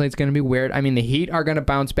translate is going to be weird. The Heat are going to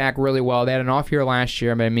bounce back really well. They had an off year last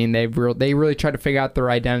year, but they really tried to figure out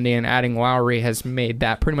their identity, and adding Lowry has made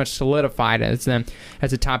that pretty much solidified as them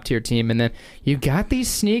as a top tier team. And then you got these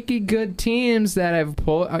sneaky good teams that have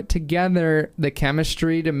pulled together the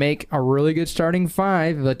chemistry to make a really good starting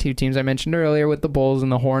 5. The 2 teams I mentioned earlier with the Bulls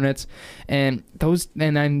and the Hornets, and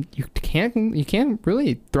then you can't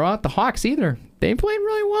really throw out the Hawks either. They played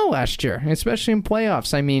really well last year, especially in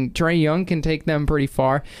playoffs. Trae Young can take them pretty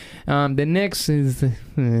far. The Knicks is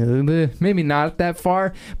maybe not that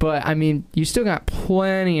far, but you still got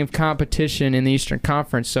plenty of competition in the Eastern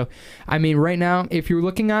Conference. So, right now, if you're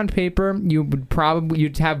looking on paper,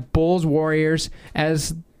 you'd have Bulls Warriors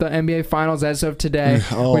as the NBA Finals as of today,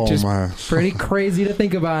 which is pretty crazy to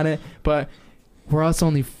think about it. But we're also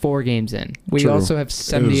only 4 games in. We True. also have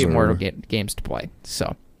 78 more early. games to play.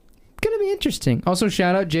 So, going to be interesting. Also,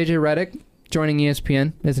 shout out JJ Redick joining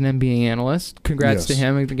ESPN as an NBA analyst. Congrats to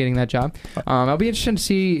him for getting that job. I'll be interested to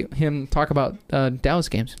see him talk about Dallas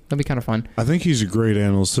games. That'll be kind of fun. I think he's a great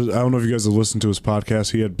analyst. I don't know if you guys have listened to his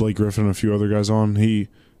podcast. He had Blake Griffin and a few other guys on.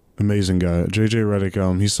 Amazing guy. JJ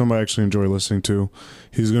Redick, he's somebody I actually enjoy listening to.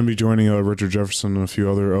 He's going to be joining Richard Jefferson and a few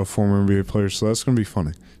other former NBA players, so that's going to be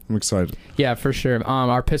funny. I'm excited. Yeah, for sure.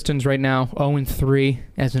 Our Pistons right now, 0-3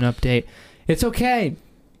 as an update. It's okay.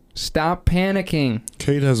 Stop panicking.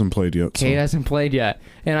 Cade hasn't played yet. Cade hasn't played yet.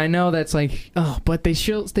 And I know that's like, but they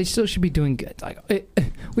still should be doing good. Like,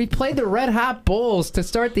 we played the Red Hot Bulls to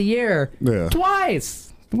start the year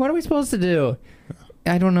twice. What are we supposed to do?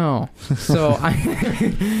 I don't know. So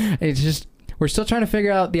it's just, we're still trying to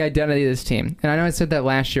figure out the identity of this team. And I know I said that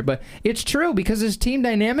last year, but it's true because this team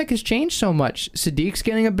dynamic has changed so much. Sadiq's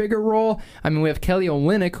getting a bigger role. I mean, we have Kelly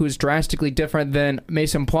Olynyk, who's drastically different than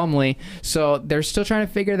Mason Plumlee. So they're still trying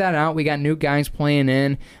to figure that out. We got new guys playing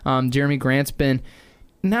in. Jeremy Grant's been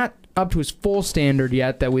not up to his full standard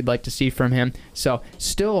yet that we'd like to see from him. So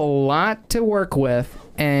still a lot to work with,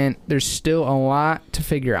 and there's still a lot to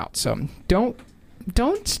figure out. So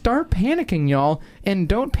don't start panicking, y'all, and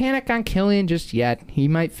don't panic on Killian just yet. He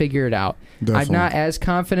might figure it out. Definitely. I'm not as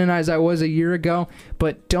confident as I was a year ago,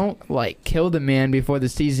 but don't kill the man before the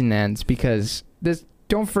season ends, because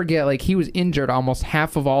don't forget, he was injured almost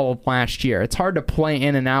half of all of last year. It's hard to play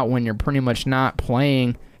in and out when you're pretty much not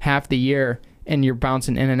playing half the year and you're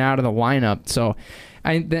bouncing in and out of the lineup. So,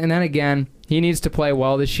 and then again, he needs to play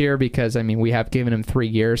well this year because, we have given him 3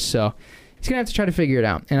 years, so he's going to have to try to figure it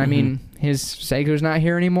out. And, his Sego's not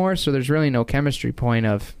here anymore, so there's really no chemistry point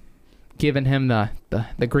of giving him the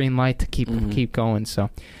green light to keep going.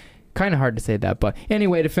 So kind of hard to say that. But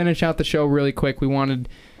anyway, to finish out the show really quick, we wanted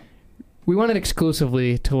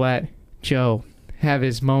exclusively to let Joe have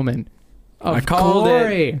his moment of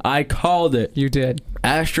glory. I called it. You did.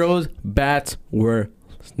 Astros bats were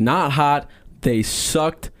not hot. They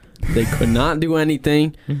sucked. They could not do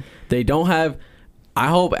anything. They don't have...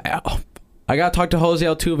 I got to talk to Jose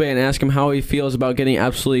Altuve and ask him how he feels about getting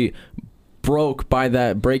absolutely broke by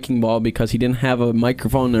that breaking ball because he didn't have a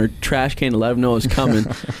microphone or trash can to let him know it was coming.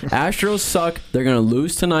 Astros suck. They're going to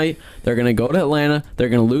lose tonight. They're going to go to Atlanta. They're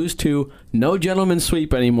going to lose 2. No gentleman's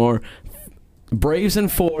sweep anymore. Braves in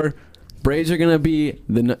 4. Braves are going to be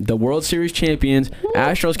the World Series champions.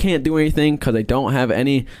 Astros can't do anything because they don't have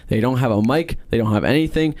any. They don't have a mic. They don't have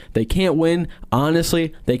anything. They can't win.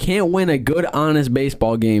 Honestly, they can't win a good, honest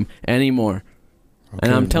baseball game anymore. Okay,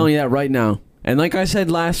 and I'm telling you that right now. And like I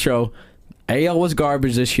said last show, AL was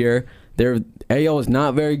garbage this year. Their AL is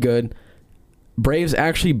not very good. Braves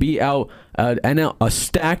actually beat out a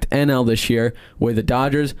stacked NL this year with the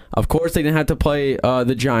Dodgers. Of course, they didn't have to play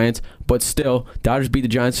the Giants, but still, Dodgers beat the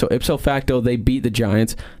Giants, so ipso facto, they beat the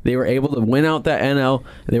Giants. They were able to win out that NL.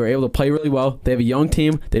 They were able to play really well. They have a young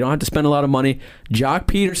team. They don't have to spend a lot of money. Jock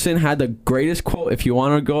Peterson had the greatest quote. If you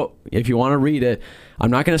want to read it, I'm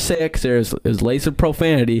not going to say it because there's laced with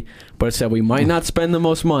profanity, but it said we might not spend the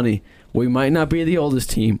most money. We might not be the oldest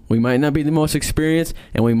team. We might not be the most experienced,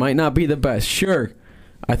 and we might not be the best. Sure,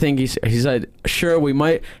 I think he said, sure, we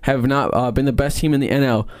might have not been the best team in the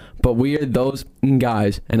NL, but we are those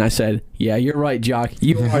guys. And I said, yeah, you're right, Jock.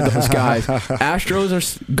 You are those guys. Astros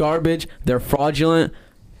are garbage. They're fraudulent.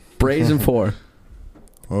 Braves in 4.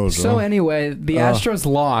 Oh, so anyway, the Astros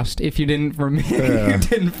lost. If you didn't you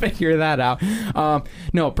didn't figure that out.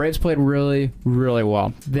 No, Braves played really, really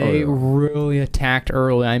well. They really attacked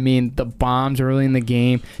early. I mean, the bombs early in the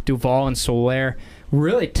game. Duvall and Soler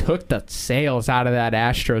really took the sails out of that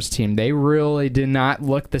Astros team. They really did not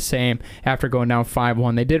look the same after going down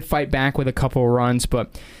 5-1. They did fight back with a couple of runs,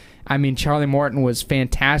 but I mean, Charlie Morton was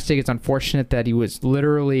fantastic. It's unfortunate that he was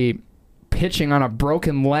literally pitching on a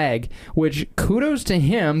broken leg, which kudos to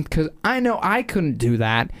him because I know I couldn't do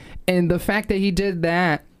that. And the fact that he did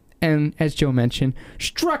that, and as Joe mentioned,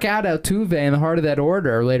 struck out Altuve in the heart of that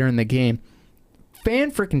order later in the game.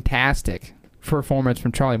 Fan-freaking-tastic performance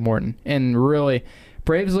from Charlie Morton. And really,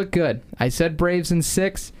 Braves look good. I said Braves in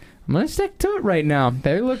 6. I'm going to stick to it right now.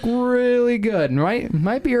 They look really good. Right?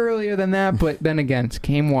 Might be earlier than that, but then again, it's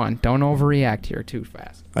game 1. Don't overreact here too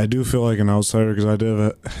fast. I do feel like an outsider because I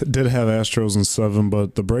did have Astros in 7,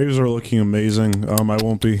 but the Braves are looking amazing. I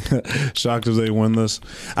won't be shocked if they win this.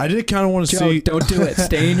 I did kind of want to see. Don't do it.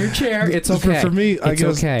 Stay in your chair. It's okay. For me, I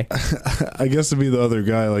guess. Okay. I guess to be the other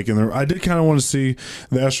guy, like in there, I did kind of want to see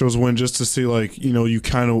the Astros win just to see, like, you know, you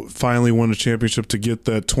kind of finally win a championship to get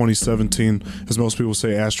that 2017, as most people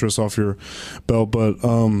say, asterisk off your belt. But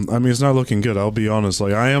I mean, it's not looking good. I'll be honest.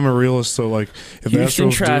 Like, I am a realist, so like if Houston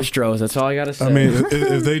the Astros Trastros, that's all I gotta say. I mean,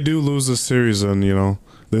 if they do lose this series, then, you know,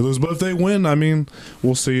 they lose. But if they win, I mean,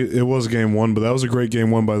 we'll see. It was game 1, but that was a great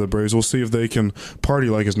game 1 by the Braves. We'll see if they can party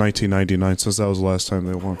like it's 1999, since that was the last time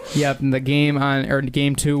they won. Yep, and the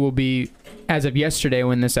game 2 will be as of yesterday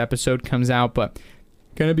when this episode comes out, but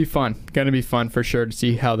gonna be fun. Gonna be fun for sure to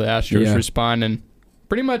see how the Astros respond, and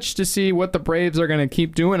pretty much to see what the Braves are gonna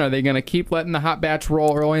keep doing. Are they gonna keep letting the hot bats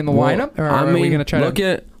roll early in the lineup, or are we gonna try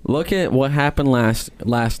Look at what happened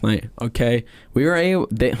last night, okay? We were able,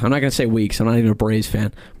 I'm not going to say weak, so I'm not even a Braves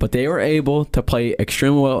fan, but they were able to play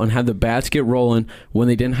extremely well and have the bats get rolling when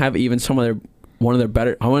they didn't have even one of their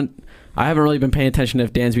better. I haven't really been paying attention to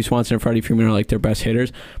if Dansby Swanson and Freddie Freeman are like their best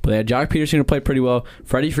hitters, but they had Jock Peterson who played pretty well.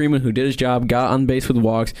 Freddie Freeman, who did his job, got on base with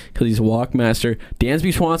walks because he's a walk master.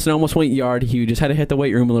 Dansby Swanson almost went yard. He just had to hit the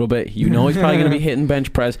weight room a little bit. You know he's probably going to be hitting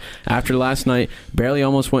bench press after last night. Barely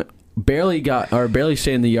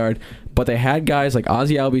stayed in the yard, but they had guys like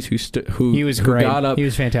Ozzie Albies who he was great. Got up. He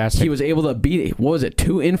was fantastic. He was able to beat,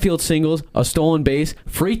 2 infield singles, a stolen base,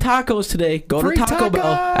 free tacos today. Go to Taco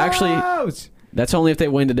Bell. Actually, that's only if they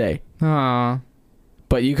win today. Aww.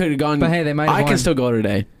 But you could have gone. But hey, they might have I won. can still go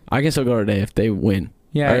today. if they win.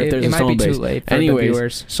 Yeah, it might be too late for the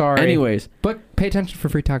viewers. Sorry. Anyways. But pay attention for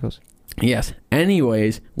free tacos. Yes.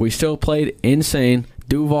 Anyways, we still played insane.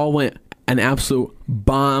 Duval went an absolute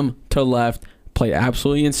bomb to left. Played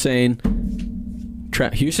absolutely insane.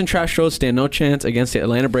 Houston Trastros stand no chance against the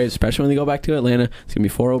Atlanta Braves, especially when they go back to Atlanta. It's going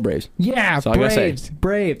to be 4-0 Braves. Yeah,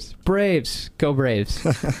 Braves. Go Braves.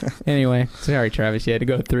 Anyway, sorry, Travis, you had to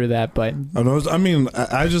go through that, but... I mean,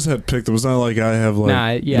 I just had picked. It was not like I have,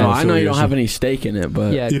 like... No, I know you don't have any stake in it,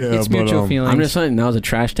 but... Yeah, it's mutual feelings. I'm just saying, that was a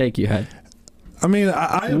trash take you had. I mean,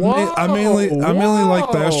 I mainly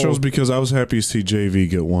like the Astros because I was happy to see JV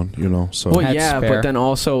get one, you know. So well, yeah, but then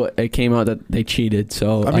also it came out that they cheated,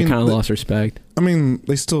 so I kind of lost respect. I mean,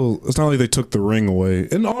 it's not like they took the ring away.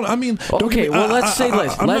 And okay, let's say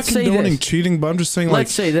this. I'm not condoning cheating, but I'm just saying,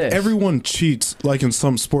 let's say this. Everyone cheats, like in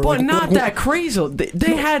some sport. But not that crazy.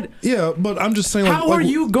 They had... Yeah, but I'm just saying, how are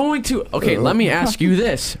you going to... Okay, let me ask you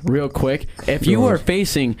this real quick. If you are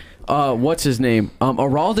facing... what's his name?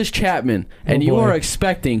 Aroldis Chapman, and you are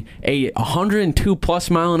expecting a 102+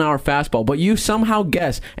 mile an hour fastball, but you somehow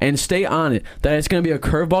guess and stay on it that it's going to be a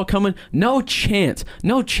curveball coming. No chance,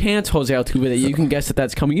 Jose Altuve, that you can guess that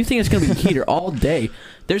that's coming. You think it's going to be heater all day.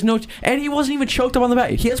 There's no, and he wasn't even choked up on the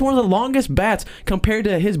bat. He has one of the longest bats compared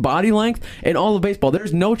to his body length in all of baseball.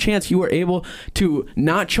 There's no chance you were able to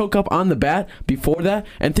not choke up on the bat before that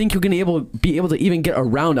and think you're going to be able to even get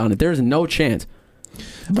around on it. There's no chance.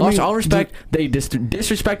 Lost all respect. They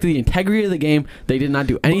disrespected the integrity of the game. They did not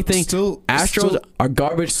do anything. Astros are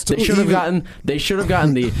garbage. They should have gotten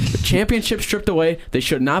the championship stripped away. They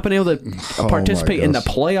should not have been able to participate in the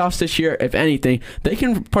playoffs this year. If anything, they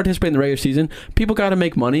can participate in the regular season. People got to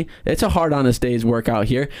make money. It's a hard, honest day's work out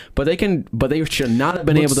here, but they should not have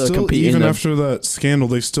been able to compete. Even after that scandal,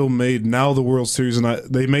 they still made the World Series, and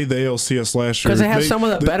they made the ALCS last year because they have some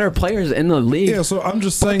of the better players in the league. Yeah, so I'm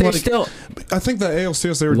just saying, I think the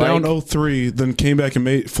ALCS. They were down 0-3, then came back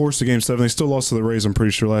and forced the Game 7. They still lost to the Rays, I'm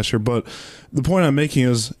pretty sure, last year. But the point I'm making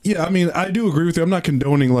is, I mean, I do agree with you. I'm not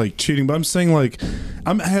condoning cheating, but I'm saying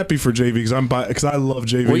I'm happy for JV because I love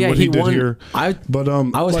JV. Well, yeah, what he did here. I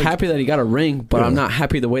was happy that he got a ring, but I'm not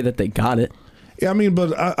happy the way that they got it. Yeah, I mean,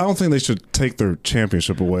 but I don't think they should take their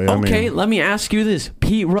championship away. Okay, let me ask you this: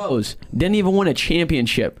 Pete Rose didn't even win a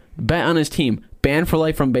championship. Bet on his team, banned for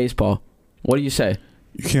life from baseball. What do you say?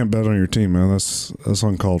 You can't bet on your team, man. That's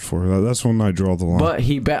uncalled for. That's when I draw the line. But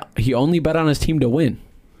he only bet on his team to win.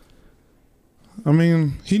 I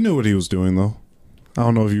mean, he knew what he was doing, though. I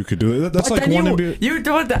don't know if you could do it. That's but like one NBA. You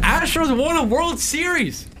thought the Astros won a World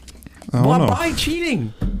Series. By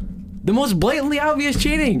cheating. The most blatantly obvious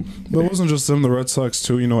cheating. But it wasn't just them. The Red Sox,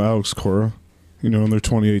 too. Alex Cora. In their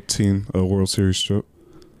 2018 World Series trip.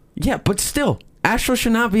 Yeah, but still. Astros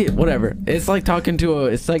should not be whatever. It's like talking to a.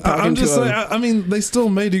 It's like talking I'm just to saying. I mean, they still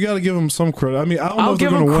made. You got to give them some credit. I mean, I don't know I'll if they're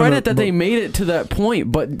give them win credit that they made it to that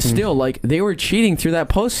point, but still, they were cheating through that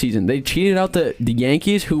postseason. They cheated out the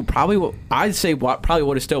Yankees, who I'd say probably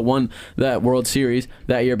would have still won that World Series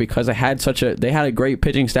that year because they had a great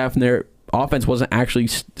pitching staff in there. offense wasn't actually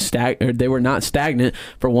they were not stagnant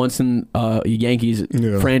for once in Yankees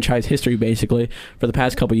franchise history, basically, for the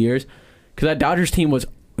past couple years. Because that Dodgers team was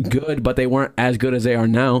good, but they weren't as good as they are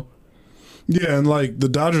now. Yeah, and like the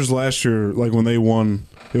Dodgers last year, like when they won,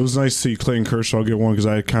 it was nice to see Clayton Kershaw get one because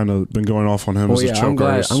I had kind of been going off on him as a choke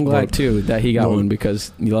artist. I'm glad too that he got one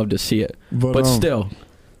because you love to see it. But still,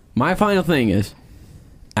 my final thing is,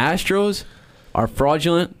 Astros are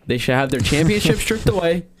fraudulent. They should have their championship stripped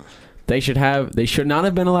away. They should not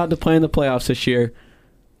have been allowed to play in the playoffs this year.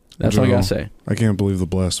 That's all I gotta say. I can't believe the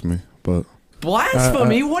blasphemy, but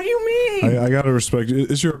blasphemy. What do you mean? I gotta respect it.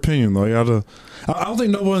 It's your opinion, though. I don't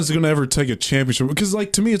think no one's gonna ever take a championship because,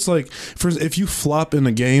 like, to me, it's like, if you flop in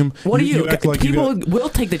a game, you act like people will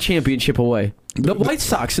take the championship away. The White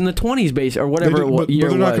Sox in the 20s base or whatever but year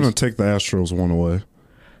they're not was. gonna take the Astros one away.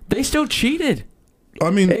 They still cheated. I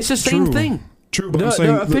mean, it's the same thing. True, but I'm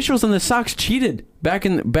saying the officials in the Sox cheated back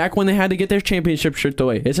when they had to get their championship stripped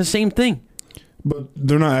away. It's the same thing. But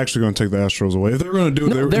they're not actually going to take the Astros away. If they're going to do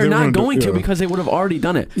it, they're not going to because they would have already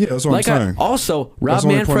done it. Yeah, that's what I'm saying. Also, Rob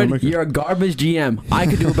Manfred, you're a garbage GM. I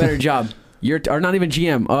could do a better job. Or not even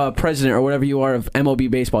GM, president or whatever you are of MLB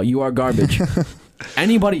baseball. You are garbage.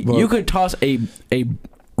 You could toss a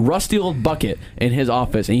rusty old bucket in his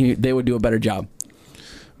office and they would do a better job.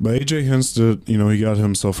 But AJ Hinch did, he got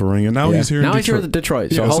himself a ring, and now he's here. Now he's here with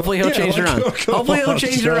Detroit, so hopefully he'll change it around. Hopefully he'll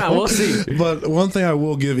change it around. We'll see. But one thing I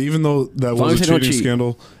will give, even though that was a cheating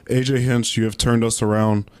scandal, AJ Hinch, you have turned us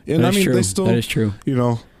around. And that is true.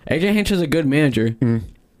 AJ Hinch is a good manager,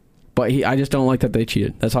 but I just don't like that they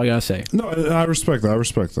cheated. That's all I gotta say. No, I respect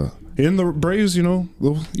that. In the Braves,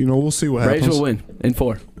 we'll see what happens. Braves will win in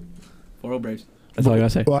 4. 4-0 Braves. That's all I gotta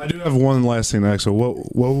say. Well, I do have one last thing to ask. So, what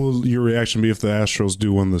will your reaction be if the Astros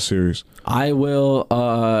do win the series? I will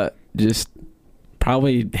just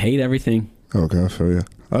probably hate everything. Okay, I feel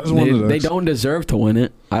you. They don't deserve to win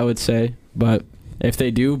it, I would say. But if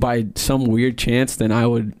they do by some weird chance, then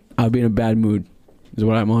I'd be in a bad mood. Is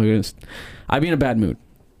what I'm all against. I'd be in a bad mood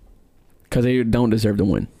because they don't deserve to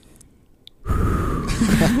win.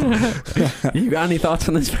 You got any thoughts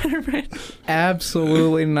on this matter, Brad?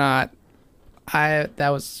 Absolutely not. That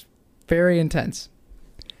was very intense.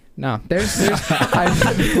 No, I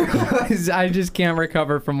just can't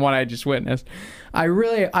recover from what I just witnessed. I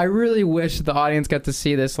really wish the audience got to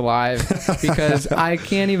see this live because I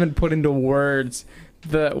can't even put into words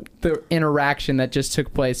the interaction that just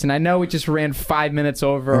took place. And I know we just ran 5 minutes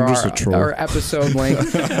over our episode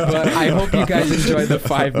length, but I hope you guys enjoyed the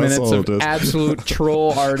 5 minutes of absolute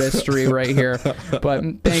troll artistry right here.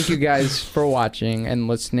 But thank you guys for watching and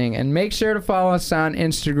listening. And make sure to follow us on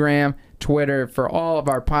Instagram, Twitter for all of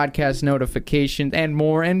our podcast notifications and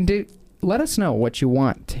more. And let us know what you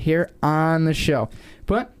want to hear on the show.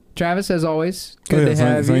 But Travis, as always, good to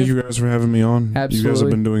have you. Thank you guys for having me on. Absolutely. You guys have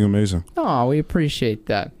been doing amazing. Oh, we appreciate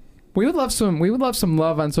that. We would love some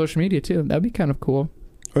love on social media too. That'd be kind of cool.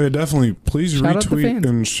 Oh yeah, definitely. Please retweet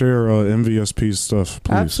and share MVSP stuff,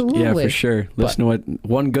 please. Absolutely. Yeah, for sure. Listen to what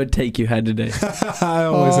one good take you had today. I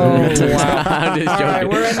always have a good take. Wow. I'm just joking. All right,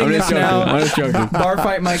 we're ending this now. I'm just joking. Bar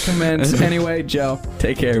fight might commence. Anyway, Joe.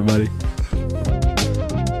 Take care, everybody.